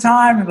have a good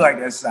time, and be like,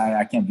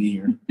 I can't be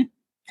here.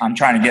 I'm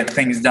trying to get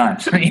things done.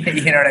 You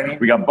know what I mean?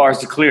 We got bars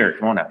to clear.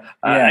 Come on now.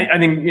 I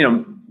think,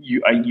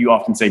 you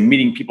often say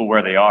meeting people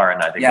where they are.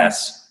 And I think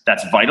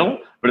that's vital.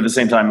 But at the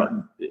same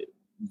time,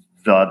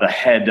 the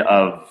head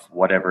of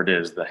whatever it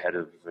is, the head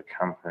of the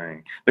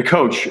company, the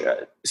coach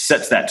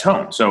sets that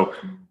tone. So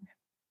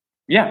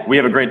yeah, we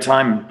have a great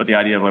time, but the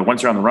idea of like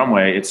once you're on the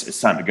runway, it's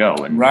time to go.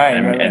 And right.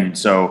 And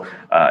so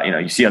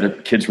you see other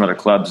kids from other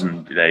clubs,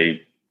 and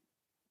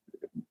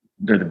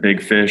they're the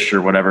big fish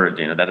or whatever.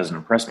 That doesn't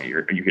impress me.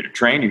 Are you here to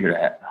train? You're here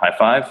to high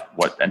five?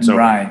 What? And so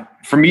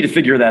for me to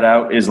figure that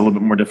out is a little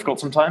bit more difficult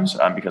sometimes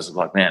because of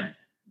like, man,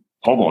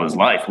 pole vault is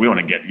life. We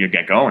want to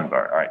get going.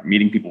 But all right,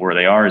 meeting people where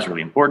they are is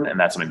really important, and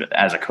that's something that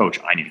as a coach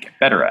I need to get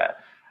better at.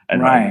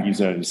 And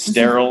use a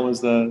sterile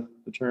is the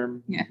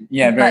term.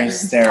 Yeah, very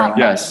sterile.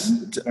 Yes,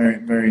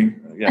 very.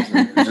 Yes,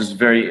 just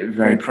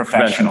very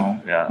professional.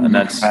 Yeah, and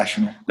that's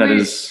professional.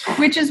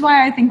 Which is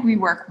why I think we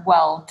work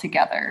well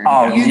together.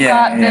 Oh, You've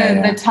got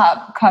the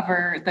top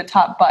cover, the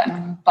top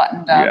button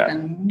buttoned up,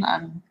 and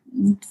I'm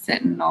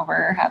sitting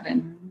over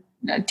having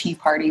a tea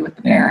party with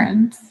the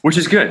parents. Which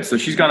is good. So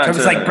she's gone out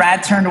so it's like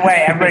Brad turned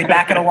away. Everybody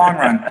back at a long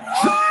run.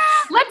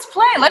 Let's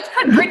play. Let's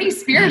put Britney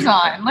Spears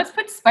on. Let's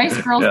put Spice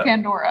Girls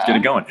Pandora. Let's get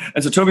it going.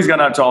 And so Tobie's gone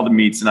out to all the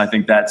meets, and I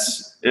think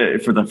that's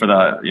for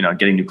the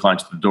getting new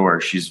clients to the door.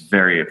 She's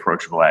very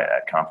approachable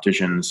at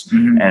competitions,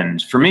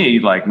 and for me,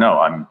 like,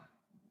 no,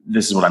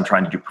 this is what I'm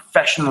trying to do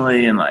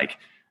professionally, and like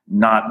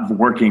not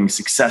working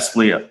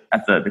successfully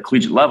at the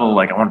collegiate level.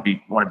 Like I want to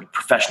be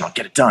professional,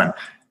 get it done.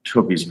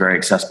 Tobie's very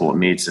accessible at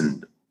meets,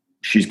 and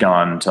she's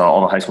gone to all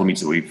the high school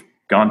meets that we've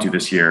gone to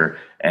this year,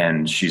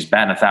 and she's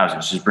batting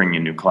 1,000. She's bringing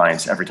in new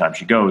clients every time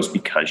she goes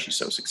because she's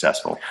so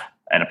successful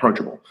and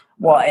approachable.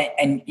 Well,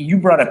 and you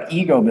brought up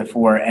ego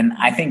before, and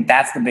I think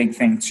that's the big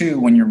thing too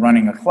when you're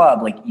running a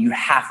club. Like you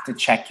have to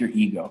check your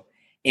ego.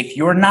 If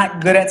you're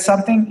not good at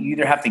something, you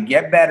either have to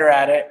get better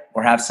at it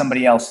or have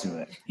somebody else do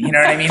it. You know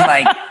what I mean?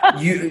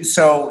 Like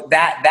so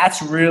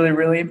that's really,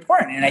 really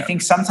important. And I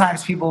think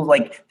sometimes people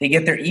like they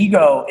get their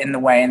ego in the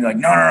way and they're like,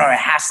 no, it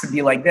has to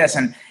be like this.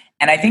 And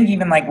I think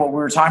even like what we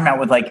were talking about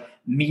with like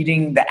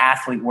meeting the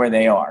athlete where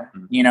they are,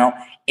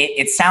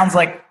 it sounds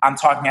like I'm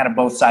talking out of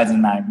both sides of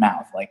my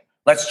mouth. Like,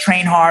 let's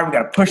train hard. We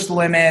got to push the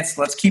limits.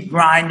 Let's keep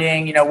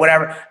grinding,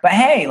 whatever. But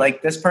hey,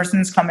 like this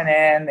person's coming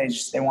in,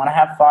 they want to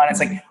have fun. It's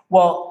like,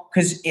 well,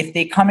 because if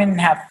they come in and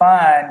have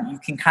fun, you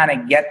can kind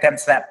of get them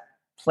to that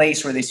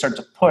place where they start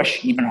to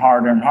push even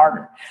harder and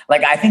harder.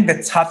 Like I think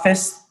the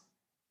toughest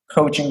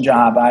coaching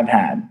job I've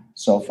had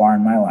so far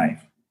in my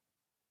life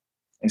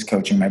is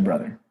coaching my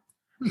brother.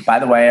 By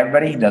the way,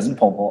 everybody, he doesn't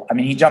pole vault. I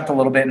mean, he jumped a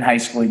little bit in high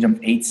school. He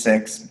jumped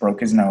 8'6",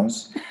 broke his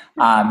nose.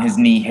 His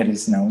knee hit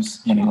his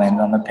nose when he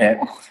landed on the pit.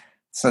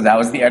 So that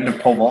was the end of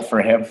pole vault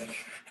for him.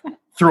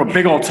 Threw a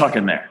big old tuck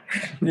in there.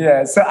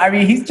 Yeah. So, I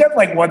mean, he's jumped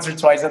like once or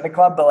twice at the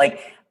club, but like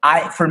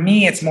for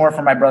me, it's more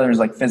for my brother's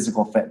like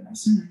physical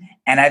fitness.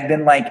 And I've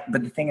been like,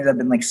 but the thing is I've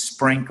been like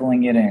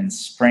sprinkling it in.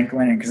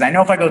 Because I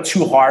know if I go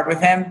too hard with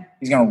him,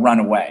 he's going to run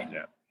away.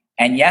 Yeah.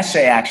 And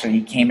yesterday, actually,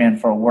 he came in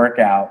for a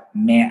workout.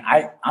 Man,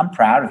 I'm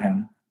proud of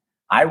him.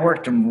 I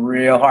worked him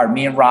real hard.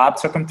 Me and Rob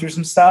took him through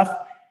some stuff.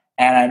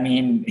 And I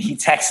mean, he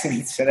texted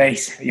me today. He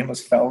said he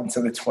almost fell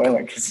into the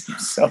toilet because he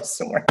was so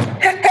sore.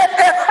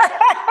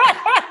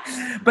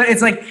 But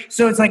it's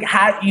like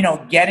how,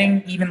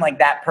 getting even like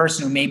that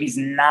person who maybe is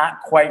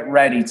not quite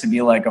ready to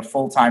be like a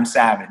full-time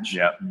savage.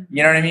 Yeah.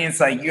 You know what I mean? It's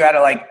like you got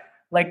to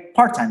like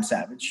part-time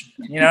savage.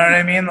 You know what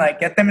I mean?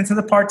 Like get them into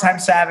the part-time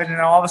savage, and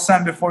all of a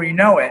sudden before you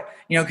know it,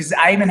 because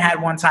I even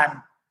had one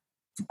time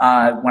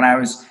when I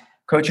was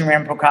coaching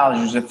Rampo College,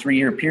 it was a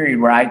 3-year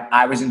period where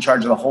I was in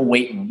charge of the whole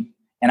weight room,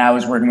 and I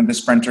was working with the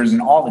sprinters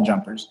and all the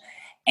jumpers.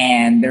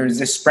 And there was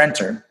this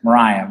sprinter,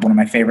 Mariah, one of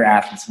my favorite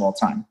athletes of all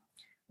time.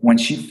 When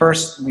we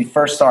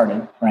first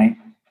started, right?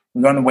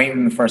 We go in the weight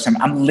room the first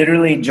time. I'm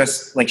literally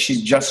just like,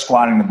 she's just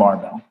squatting the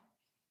barbell.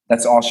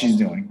 That's all she's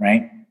doing,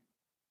 right?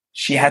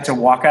 She had to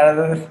walk out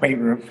of the weight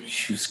room.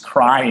 She was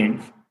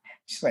crying.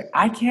 She's like,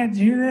 I can't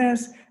do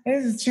this.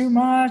 This is too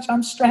much.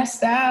 I'm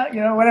stressed out,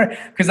 whatever.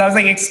 Because I was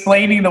like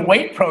explaining the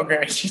weight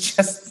program. She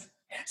just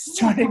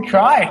started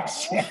crying,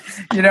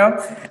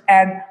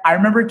 And I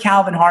remember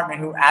Calvin Hartman,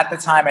 who at the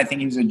time, I think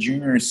he was a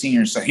junior or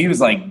senior. So he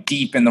was like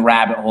deep in the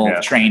rabbit hole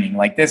of training.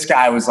 Like this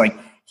guy was like,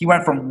 he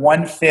went from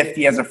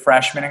 150 as a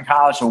freshman in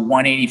college to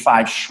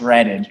 185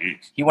 shredded.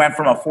 Jeez. He went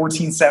from a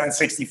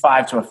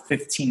 14.765 to a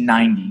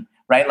 15.90.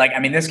 Right? Like, I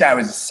mean, this guy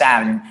was a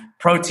savage.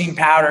 Protein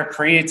powder,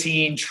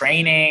 creatine,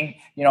 training,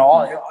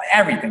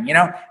 everyththing,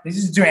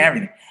 He's just doing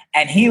everything.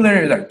 And he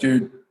literally was like,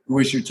 dude, you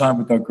waste your time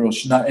with that girl.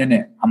 She's not in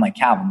it. I'm like,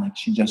 Calvin, like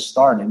she just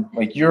started.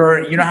 Like you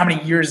know how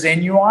many years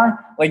in you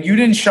are? Like you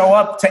didn't show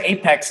up to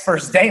Apex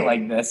first day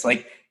like this.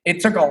 Like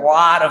it took a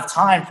lot of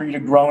time for you to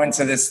grow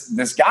into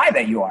this guy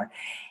that you are.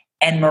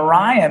 And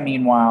Mariah,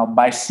 meanwhile,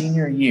 by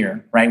senior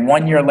year, right?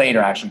 1 year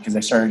later, actually, because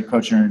I started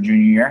coaching her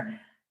junior year,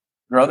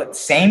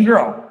 same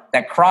girl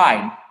that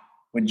cried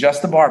with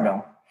just the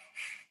barbell.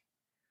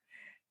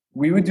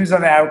 We would do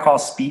something I would call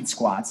speed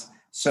squats.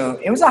 So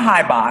it was a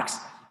high box,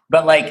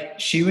 but like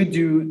she would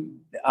do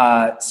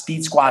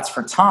speed squats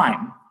for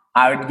time.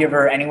 I would give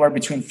her anywhere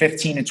between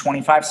 15 to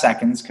 25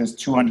 seconds because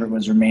 200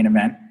 was her main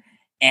event.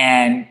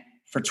 And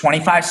for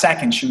 25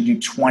 seconds, she would do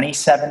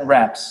 27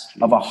 reps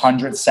of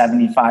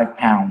 175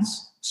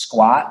 pounds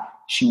squat.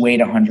 She weighed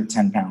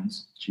 110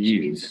 pounds.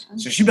 Jeez.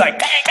 So she'd be like,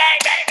 bang, bang,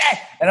 bang, bang.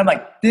 And I'm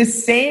like,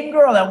 this same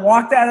girl that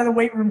walked out of the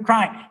weight room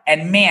crying.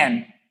 And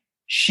man,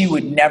 she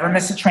would never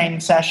miss a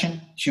training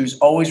session. She was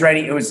always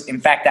ready. It was, in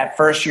fact, that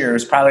first year, it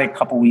was probably a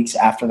couple weeks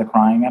after the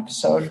crying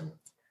episode.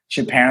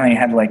 She apparently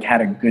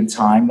had a good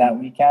time that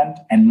weekend.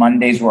 And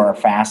Mondays were our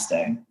fast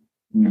day.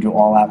 We would do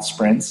all out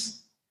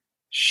sprints.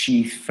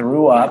 She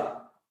threw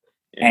up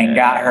and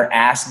got her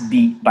ass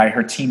beat by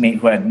her teammate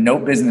who had no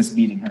business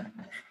beating her.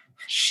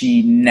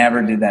 She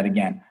never did that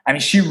again. I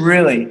mean, she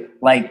really,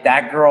 like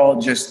that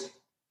girl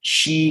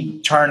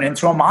she turned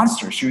into a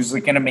monster. She was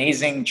like an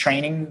amazing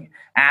training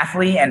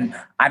athlete. And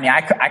I mean,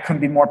 I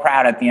couldn't be more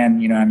proud at the end,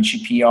 I mean, she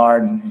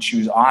PR'd and she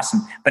was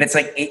awesome, but it's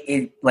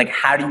like, like,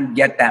 how do you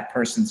get that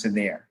person to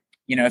there?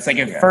 It's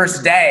like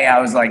first day I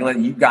was like,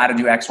 you got to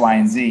do X, Y,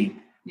 and Z.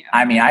 Yeah.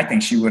 I mean, I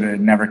think she would have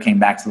never came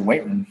back to the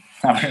weight room.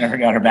 I would have never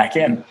got her back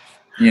in,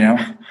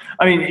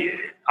 I mean,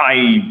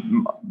 I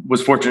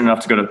was fortunate enough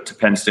to go to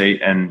Penn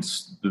State, and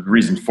the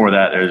reason for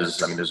that is,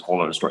 there's a whole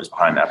lot of stories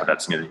behind that, but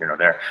that's neither here nor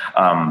there.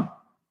 I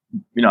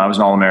was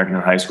an All-American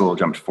in high school,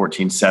 jumped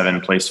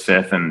 14.7, placed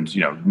 5th,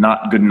 and,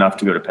 not good enough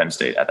to go to Penn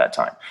State at that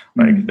time.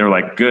 Like, they're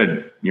like,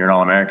 good, you're an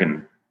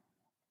All-American.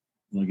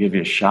 We'll give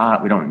you a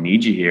shot. We don't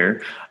need you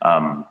here.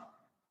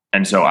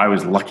 And so I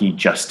was lucky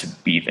just to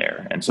be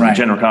there. And so the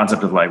general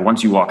concept of like,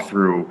 once you walk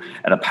through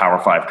at a Power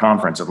 5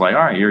 conference of like, all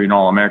right, you're an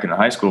All-American in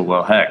high school.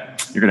 Well, heck,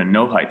 you're going to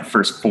no-height the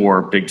first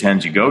 4 Big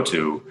Tens you go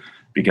to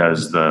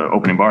because the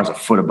opening bar is a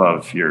foot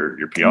above your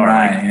PR.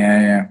 Right. Like,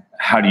 yeah.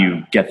 How do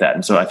you get that?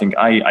 And so I think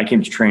I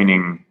came to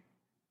training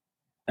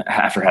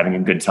after having a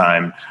good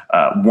time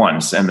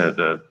once, and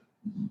the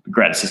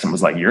grad assistant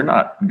was like, you're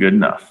not good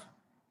enough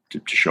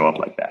to show up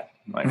like that.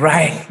 Like,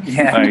 right.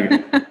 Yeah.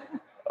 Like,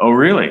 oh,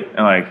 really?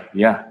 And like,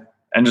 yeah.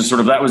 And just sort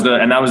of that was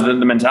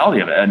the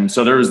mentality of it. And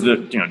so there was the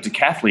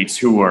decathletes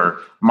who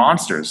were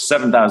monsters,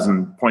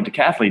 7,000 point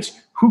decathletes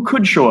who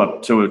could show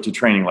up to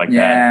training like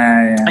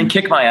that and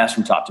kick my ass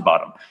from top to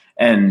bottom.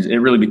 And it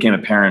really became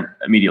apparent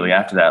immediately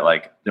after that,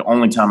 like the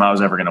only time I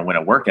was ever going to win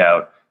a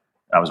workout,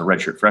 I was a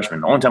redshirt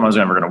freshman. The only time I was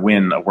ever going to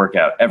win a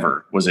workout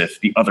ever was if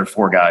the other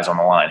 4 guys on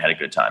the line had a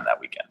good time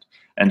that weekend.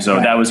 And so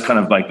that was kind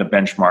of like the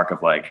benchmark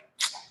of like,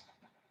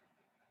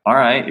 all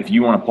right, if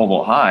you want to pole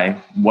vault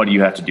high, what do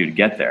you have to do to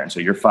get there? And so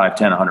you're 5'10",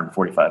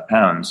 145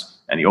 pounds,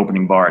 and the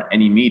opening bar at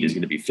any meet is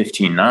going to be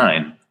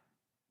 15.9.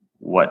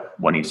 What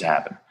needs to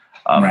happen?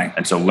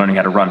 And so learning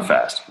how to run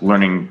fast,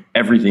 learning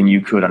everything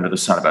you could under the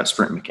sun about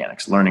sprint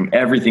mechanics, learning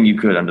everything you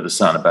could under the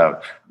sun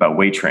about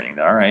weight training.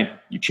 All right,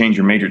 you change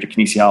your major to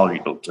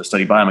kinesiology to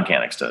study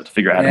biomechanics to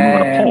figure out how to move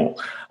on a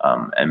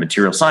pole, and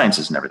material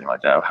sciences and everything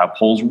like that, how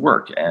poles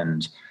work.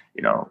 And,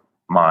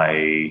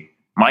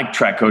 my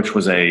track coach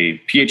was a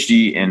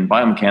PhD in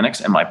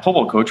biomechanics, and my pole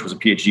vault coach was a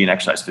PhD in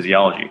exercise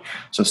physiology.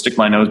 So stick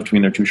my nose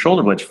between their 2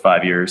 shoulder blades for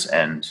 5 years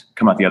and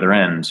come out the other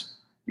end,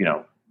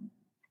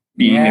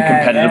 being a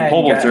competitive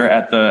pole vaulter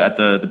at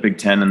the Big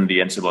Ten and the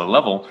NCAA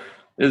level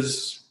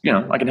is,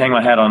 I can hang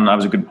my hat on. I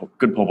was a good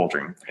pole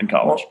vaulter in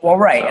college. Well,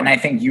 right. So, and I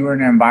think you were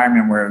in an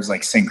environment where it was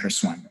like sink or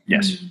swim.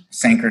 Yes.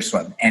 Sink or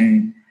swim.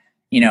 And,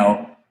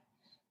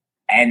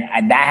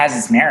 and that has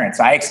its merits.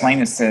 I explain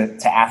this to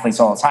athletes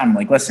all the time.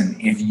 Like, listen,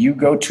 if you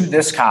go to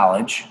this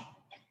college,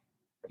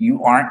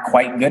 you aren't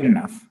quite good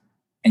enough,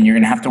 and you're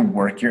going to have to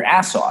work your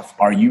ass off.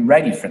 Are you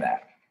ready for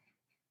that?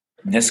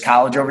 This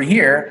college over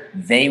here,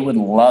 they would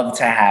love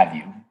to have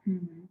you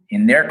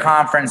in their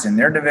conference, in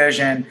their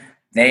division.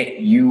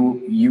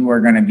 You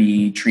are going to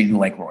be treated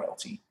like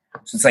royalty.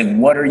 So it's like,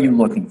 what are you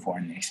looking for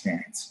in the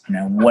experience?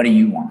 What do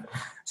you want?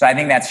 So I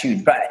think that's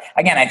huge. But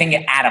again, I think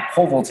at a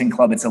pole vaulting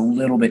club, it's a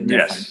little bit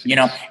different,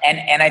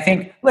 and I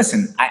think,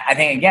 listen, I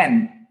think,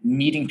 again,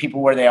 meeting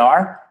people where they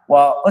are.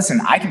 Well, listen,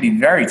 I can be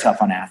very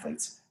tough on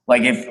athletes.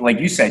 Like if, like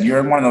you said, you're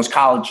in one of those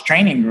college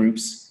training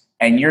groups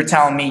and you're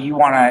telling me you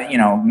want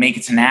to, make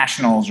it to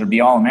nationals or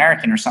be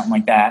All-American or something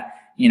like that,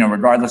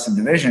 regardless of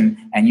division,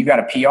 and you got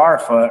a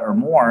PR foot or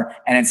more,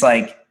 and it's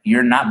like,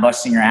 you're not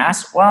busting your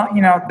ass. Well,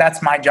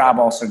 that's my job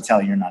also to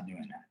tell you you're not doing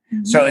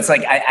that. So it's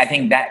like, I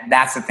think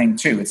that's the thing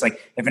too. It's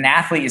like, if an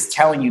athlete is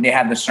telling you they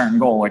have this certain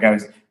goal, like I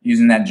was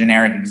using that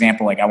generic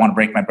example, like I want to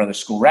break my brother's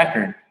school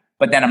record,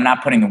 but then I'm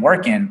not putting the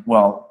work in.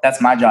 Well, that's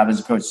my job as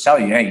a coach to tell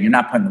you, hey, you're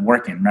not putting the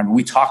work in. Remember,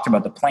 we talked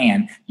about the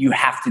plan. You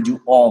have to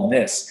do all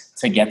this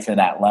to get to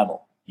that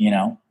level,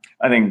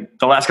 I think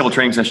the last couple of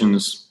training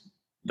sessions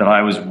that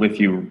I was with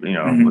you,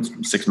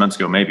 6 months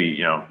ago, maybe,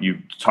 you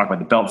talk about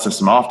the belt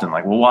system often,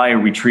 like, well, why are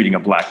we treating a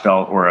black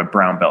belt or a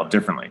brown belt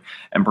differently?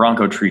 And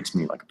Bronco treats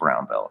me like a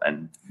brown belt.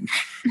 And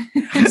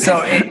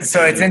so it's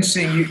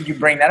interesting you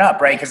bring that up,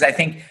 right? Because I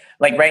think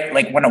like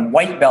when a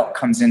white belt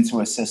comes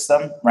into a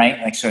system, right?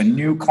 Like, so a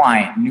new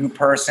client, new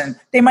person,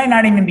 they might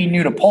not even be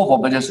new to pole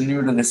vault, but just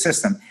new to the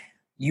system.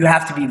 You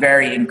have to be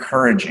very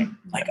encouraging.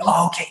 Like,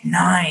 oh, okay,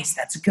 nice.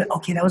 That's good.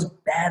 Okay, that was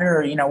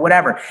better,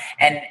 whatever.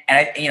 And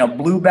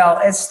blue belt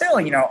is still,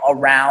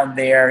 around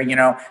there,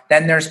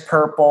 then there's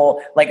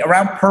purple, like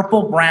around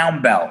purple,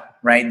 brown belt,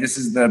 right? This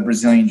is the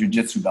Brazilian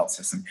jiu-jitsu belt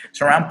system.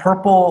 So around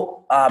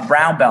purple,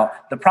 brown belt,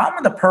 the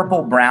problem with the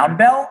purple, brown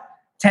belt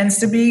tends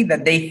to be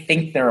that they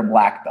think they're a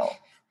black belt.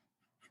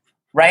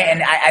 Right.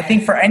 And I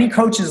think for any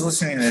coaches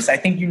listening to this, I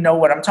think you know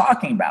what I'm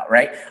talking about,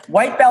 right?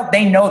 White belt,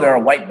 they know they're a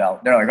white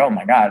belt. They're like, oh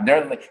my God.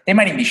 They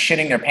might even be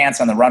shitting their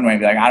pants on the runway and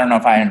be like, I don't know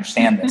if I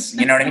understand this.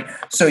 You know what I mean?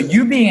 So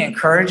you being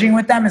encouraging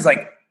with them is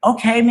like,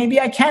 okay,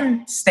 maybe I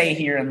can stay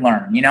here and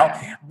learn,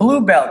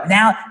 Blue belt.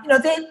 Now,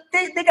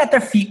 they got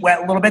their feet wet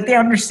a little bit. They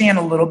understand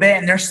a little bit,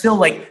 and they're still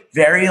like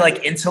very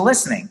like into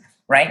listening.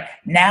 Right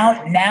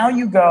now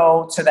you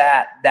go to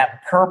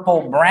that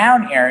purple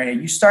brown area,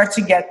 you start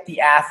to get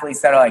the athletes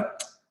that are like,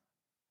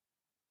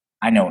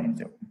 I know what I'm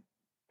doing.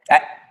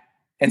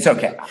 It's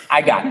okay.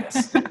 I got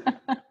this.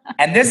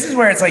 And this is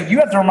where it's like, you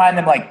have to remind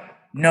them like,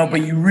 no,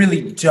 but you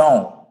really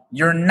don't.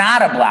 You're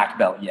not a black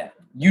belt yet.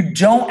 you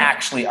don't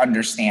actually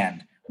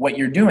understand what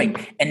you're doing.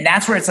 And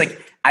that's where it's like,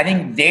 I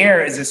think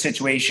there is a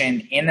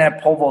situation in a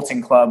pole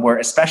vaulting club where,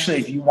 especially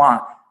if you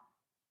want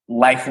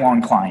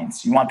lifelong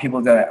clients, you want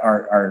people that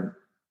are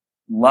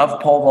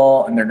love pole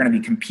vault and they're going to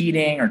be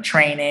competing or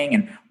training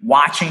and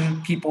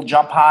watching people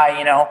jump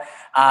high,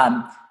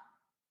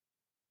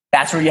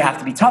 that's where you have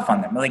to be tough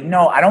on them. Like,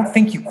 no, I don't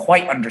think you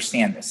quite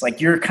understand this.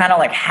 Like, you're kind of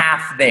like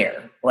half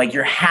there. Like,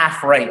 you're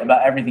half right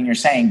about everything you're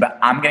saying, but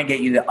I'm going to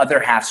get you the other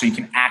half so you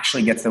can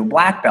actually get to the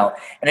black belt.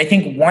 And I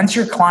think once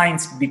your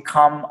clients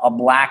become a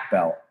black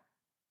belt,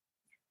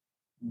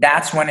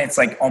 that's when it's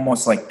like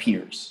almost like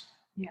peers.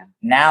 Yeah.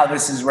 Now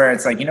this is where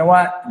it's like, you know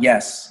what?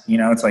 Yes.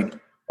 It's like,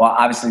 well,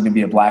 obviously to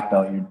be a black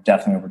belt, you're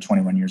definitely over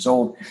 21 years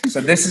old. So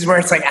this is where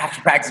it's like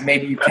after practice,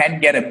 maybe you can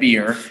get a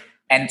beer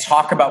and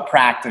talk about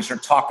practice or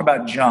talk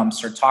about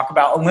jumps or talk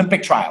about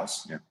Olympic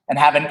trials and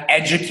have an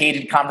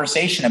educated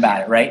conversation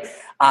about it, right?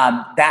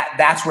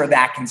 That's where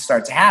that can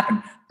start to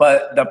happen.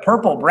 But the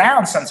purple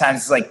brown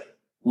sometimes is like,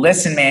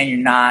 listen, man,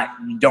 you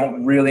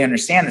don't really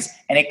understand this.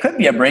 And it could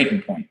be a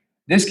breaking point.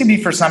 This could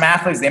be for some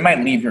athletes, they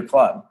might leave your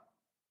club.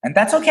 And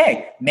that's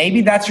okay.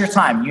 Maybe that's your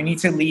time. You need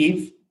to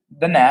leave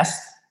the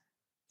nest,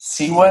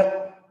 see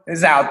what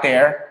is out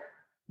there.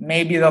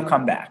 Maybe they'll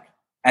come back.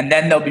 And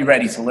then they'll be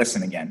ready to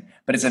listen again.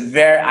 But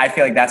I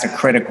feel like that's a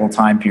critical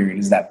time period,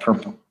 is that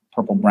purple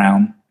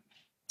brown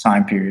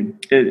time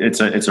period. It's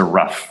a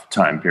rough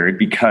time period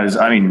because,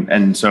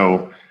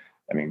 Tobie,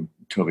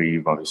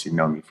 you've obviously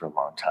known me for a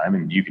long time,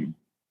 and you can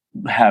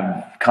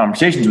have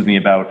conversations with me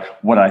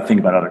about what I think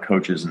about other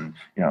coaches. And,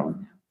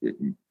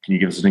 can you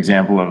give us an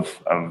example of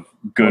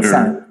good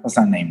let's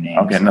not name names.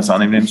 Okay, let's not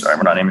name names. Sorry,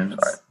 we're not naming names.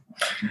 All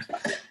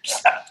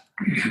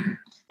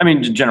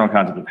right. General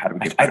concept of how do we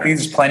get better. I think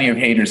there's plenty of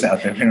haters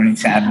out there. We don't need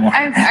to add more.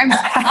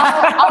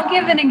 I'll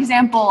give an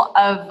example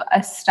of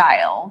a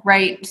style,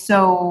 right?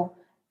 So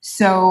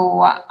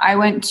I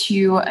went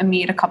to a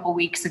meet a couple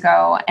weeks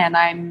ago, and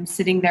I'm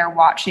sitting there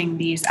watching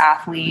these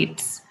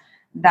athletes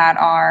that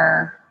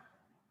are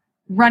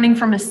running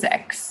from a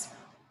 6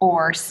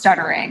 or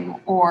stuttering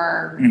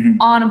or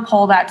on a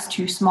pole that's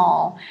too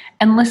small,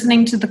 and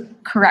listening to the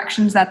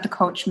corrections that the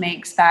coach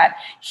makes, that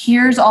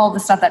here's all the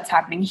stuff that's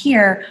happening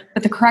here,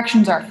 but the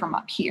corrections are from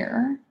up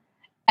here.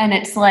 And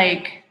it's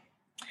like,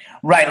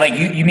 right. Like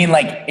you mean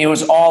like it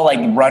was all like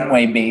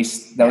runway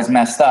based that was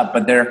messed up,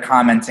 but they're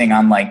commenting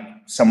on like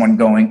someone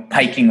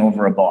piking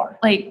over a bar.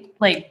 Like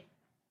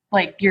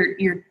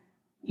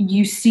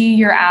you see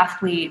your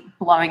athlete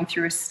blowing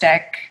through a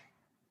stick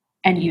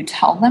and you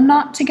tell them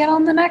not to get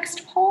on the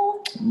next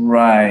pole.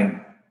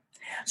 Right.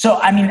 So,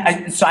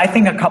 I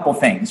think a couple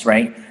things,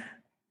 right?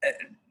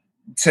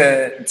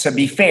 To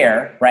be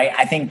fair, right?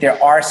 I think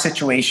there are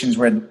situations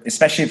where,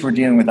 especially if we're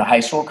dealing with a high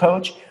school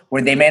coach,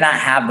 where they may not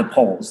have the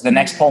poles. The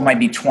next pole might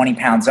be 20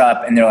 pounds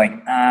up, and they're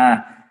like,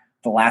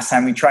 the last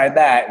time we tried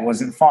that, it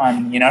wasn't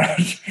fun, Yeah.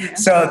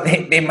 So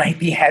they might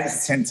be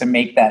hesitant to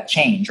make that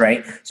change,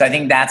 right? So I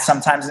think that's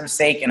sometimes a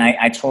mistake, and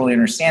I totally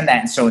understand that.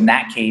 And so in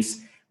that case,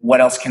 what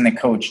else can the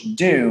coach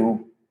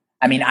do?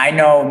 I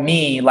know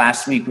me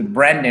last week with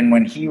Brendan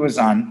when he was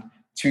on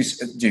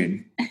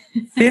 15.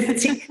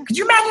 Could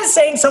you imagine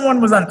saying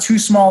someone was on too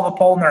small of a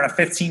pole and they're on a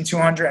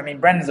 15-200?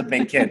 Brendan's a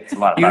big kid. It's a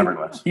lot of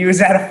fiberglass. He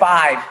was at a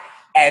 5.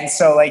 And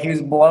so he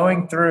was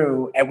blowing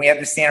through, and we had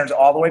the standards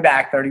all the way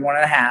back,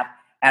 31.5.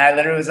 And I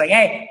literally was like,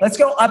 hey, let's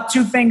go up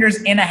 2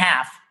 fingers in a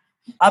half.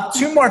 Up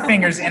 2 more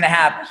fingers in a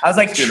half. I was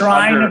like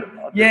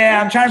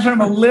I'm trying to put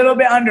him a little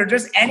bit under,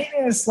 just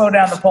anything to slow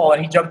down the pole.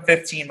 And he jumped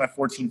 15 with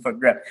 14-foot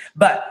grip.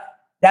 But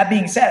that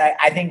being said,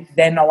 I think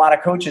then a lot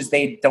of coaches,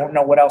 they don't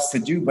know what else to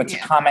do but to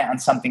comment on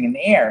something in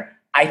the air.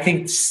 I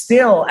think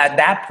still at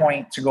that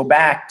point, to go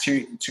back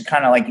to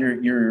kind of like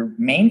your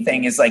main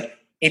thing is like,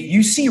 if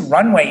you see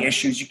runway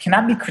issues, you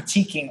cannot be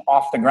critiquing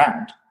off the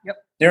ground.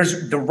 Yep.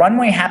 The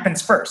runway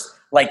happens first.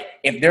 Like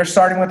if they're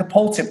starting with a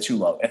pole tip too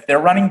low, if they're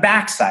running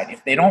backside,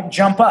 if they don't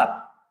jump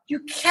up, you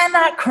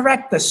cannot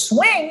correct the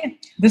swing.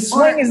 The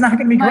swing is not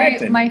going to be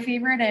corrected. My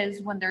favorite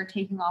is when they're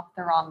taking off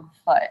the wrong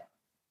foot,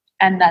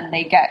 and then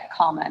they get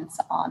comments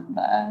on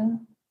the.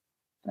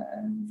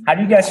 How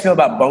do you guys feel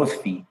about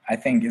both feet? I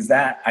feel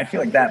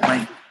like that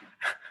might.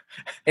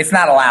 It's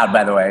not allowed,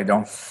 by the way.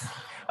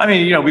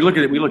 We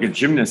look at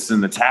gymnasts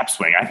in the tap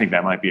swing. I think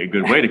that might be a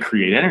good way to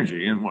create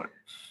energy. And what?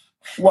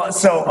 Well,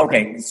 so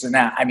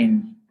now,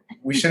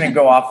 we shouldn't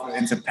go off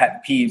into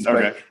pet peeves,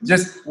 but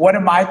just one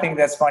of my things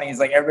that's funny is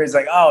like everybody's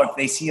like, oh, if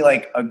they see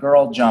like a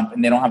girl jump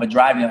and they don't have a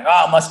drive, you're like,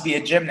 oh, it must be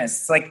a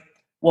gymnast. It's like,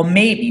 well,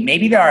 maybe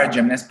they are a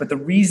gymnast, but the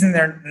reason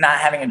they're not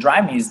having a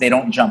drive knee is they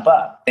don't jump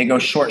up. They go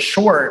short,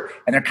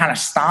 and they're kind of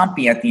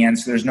stompy at the end,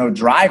 so there's no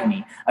drive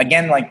knee.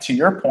 Again, like to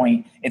your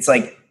point, it's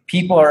like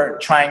people are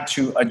trying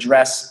to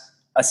address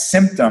a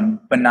symptom,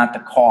 but not the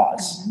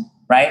cause,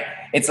 right?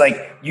 It's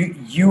like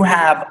you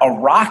have a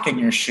rock in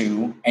your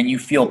shoe and you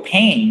feel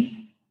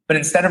pain, but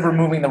instead of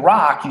removing the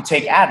rock, you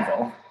take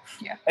Advil.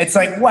 Yeah. It's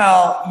like,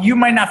 well, you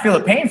might not feel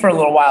the pain for a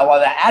little while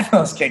that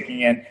Advil is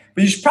kicking in,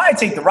 but you should probably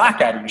take the rock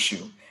out of your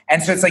shoe.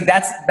 And so it's like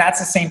that's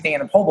the same thing in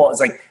the pole vault.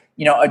 It's like,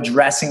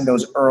 addressing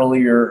those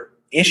earlier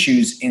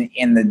issues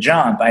in the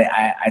jump,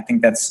 I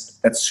think that's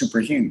super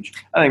huge.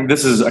 I think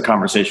this is a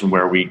conversation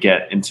where we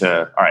get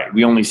into, all right,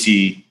 we only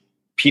see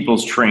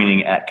people's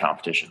training at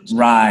competitions.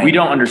 Right. We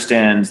don't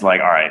understand, like,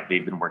 all right,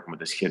 they've been working with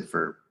this kid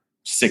for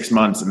 6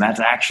 months and that's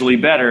actually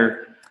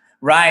better.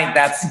 Right.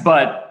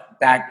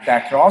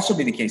 That could also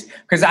be the case,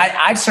 because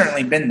I've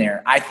certainly been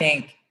there. I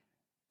think,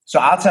 so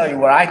I'll tell you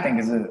what I think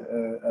is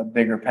a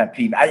bigger pet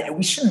peeve.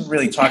 We shouldn't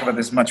really talk about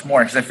this much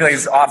more because I feel like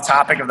it's off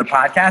topic of the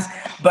podcast,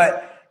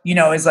 but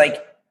it's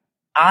like,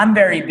 I'm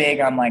very big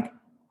on like,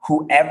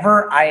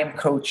 whoever I am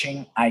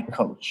coaching, I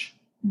coach.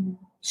 Mm-hmm.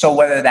 So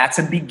whether that's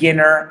a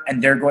beginner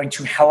and they're going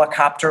to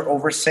helicopter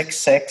over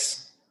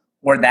 6'6",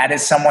 or that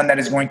is someone that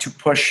is going to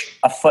push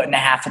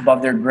 1.5 feet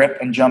above their grip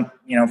and jump,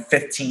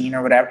 15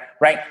 or whatever,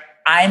 right?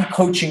 I'm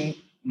coaching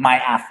my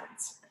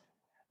athletes.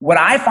 What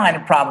I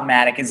find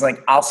problematic is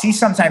like, I'll see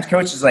sometimes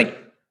coaches like,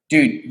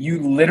 dude, you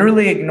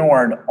literally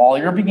ignored all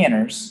your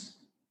beginners.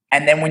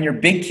 And then when your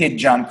big kid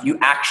jumped, you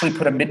actually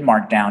put a mid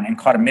mark down and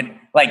caught a mid.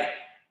 Like,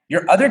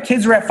 your other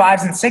kids are at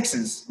 5s and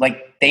 6s.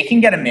 Like, they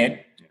can get a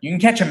mid. You can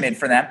catch a mid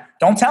for them.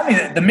 Don't tell me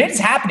that the mid's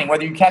happening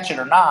whether you catch it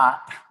or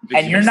not.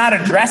 And you're not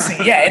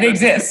addressing. Yeah, it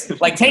exists.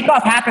 Like,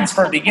 takeoff happens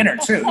for a beginner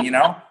too,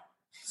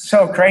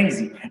 So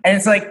crazy. And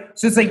it's like,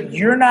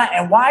 you're not,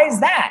 and why is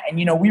that? And,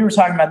 we were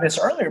talking about this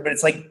earlier, but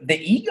it's like the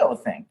ego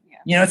thing.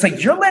 Yeah. It's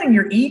like you're letting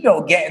your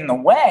ego get in the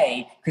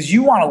way because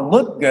you want to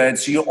look good.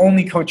 So you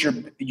only coach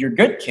your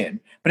good kid.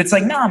 But it's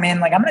like, nah, man,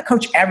 like, I'm going to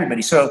coach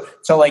everybody. So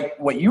like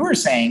what you were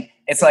saying,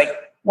 it's like,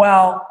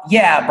 well,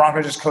 yeah,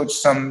 Bronco just coached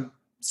some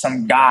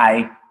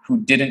guy who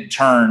didn't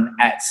turn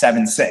at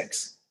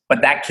 7'6",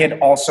 but that kid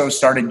also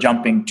started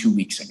jumping 2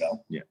 weeks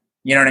ago. Yeah.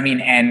 You know what I mean?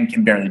 And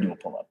can barely do a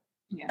pull-up.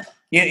 Yeah.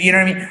 You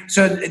know what I mean?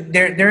 So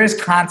there is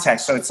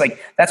context. So it's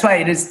like, that's why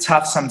it is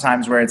tough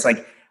sometimes where it's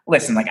like,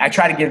 listen, like, I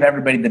try to give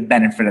everybody the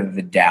benefit of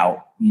the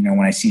doubt, when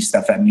I see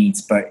stuff at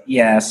meets, but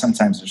yeah,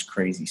 sometimes there's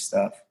crazy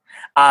stuff.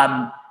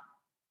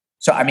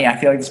 So, I mean, I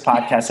feel like this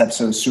podcast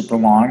episode is super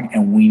long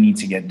and we need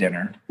to get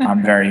dinner.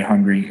 I'm very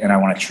hungry and I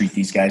want to treat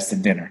these guys to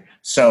dinner.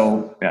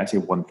 So I say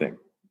one thing.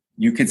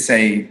 You could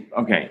say,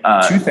 okay,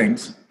 2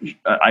 things.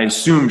 I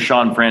assume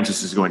Sean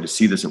Francis is going to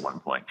see this at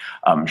one point.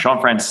 Sean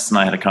Francis and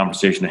I had a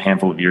conversation a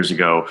handful of years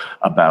ago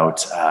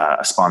about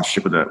a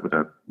sponsorship with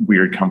a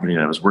weird company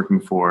that I was working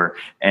for,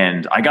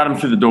 and I got him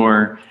through the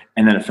door,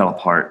 and then it fell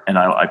apart. And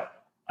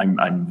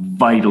I'm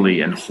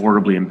vitally and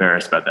horribly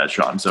embarrassed about that,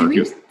 Sean. So Did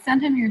you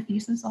send him your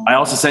thesis? I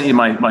also sent you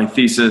my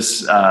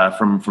thesis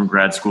from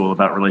grad school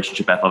about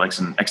relationship athletics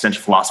and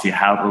extension philosophy,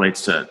 how it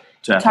relates to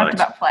athletics. Talked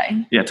about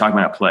play. Yeah, talking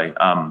about play.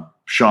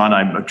 Sean,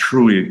 I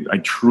truly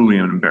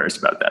am embarrassed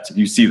about that. So if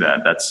you see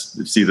that, that's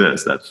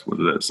what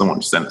it is.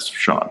 Someone sent this to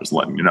Sean, just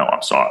letting you know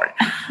I'm sorry.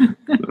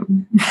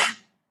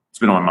 It's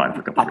been on my mind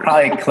for a couple of years.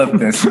 I'll probably clip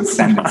this and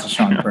send it to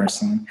Sean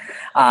personally.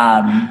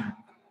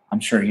 I'm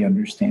sure he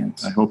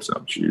understands. I hope so.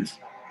 Jeez.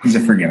 He's a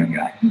forgiving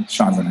guy.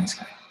 Sean's a nice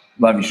guy.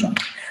 Love you, Sean.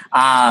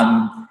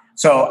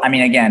 So, I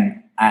mean,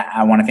 again,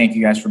 I want to thank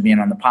you guys for being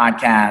on the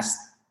podcast.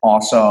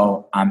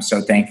 Also, I'm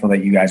so thankful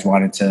that you guys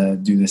wanted to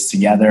do this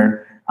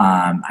together.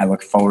 I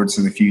look forward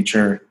to the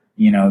future.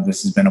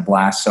 This has been a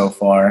blast so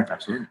far.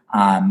 Absolutely.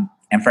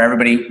 And for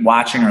everybody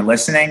watching or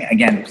listening,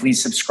 again,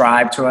 please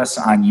subscribe to us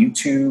on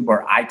YouTube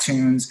or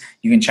iTunes.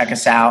 You can check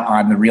us out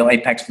on The Real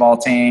Apex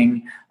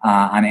Vaulting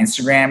on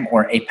Instagram,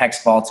 or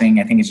Apex Vaulting,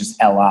 I think it's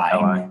just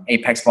LI.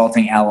 Apex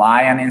Vaulting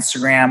LI on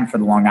Instagram for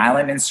the Long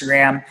Island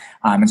Instagram.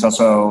 It's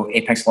also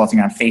Apex Vaulting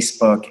on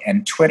Facebook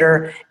and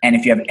Twitter. And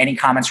if you have any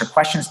comments or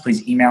questions,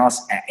 please email us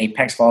at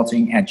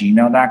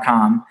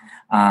apexvaulting@gmail.com.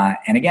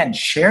 And again,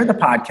 share the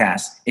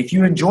podcast. If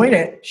you enjoyed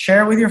it,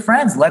 share it with your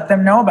friends. Let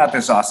them know about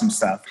this awesome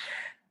stuff.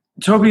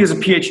 Tobie is a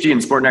PhD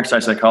in sport and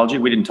exercise psychology.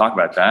 We didn't talk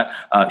about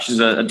that. She's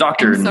a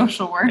doctor in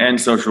social work.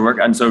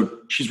 And so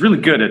she's really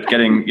good at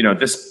getting,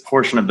 this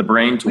portion of the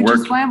brain to work.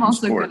 Which is why I'm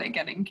also good at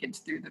getting kids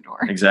through the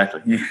door.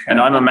 Exactly. Yeah.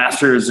 And I'm a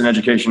master's in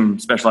education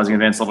specializing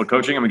in advanced level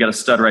coaching, and we got a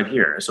stud right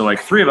here. So like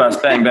 3 of us,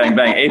 bang, bang,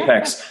 bang,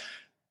 Apex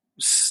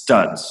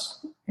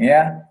studs.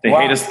 Yeah. They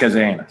hate us because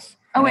they ain't us.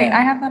 Oh, wait,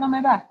 I have that on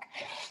my back.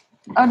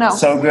 Oh, no.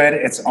 So good,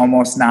 it's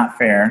almost not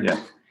fair. Yeah.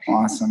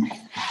 Awesome.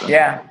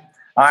 Yeah.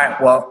 All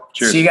right. Well,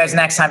 cheers. See you guys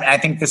next time. I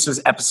think this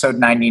was episode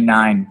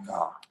 99. Oh.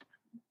 All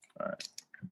right.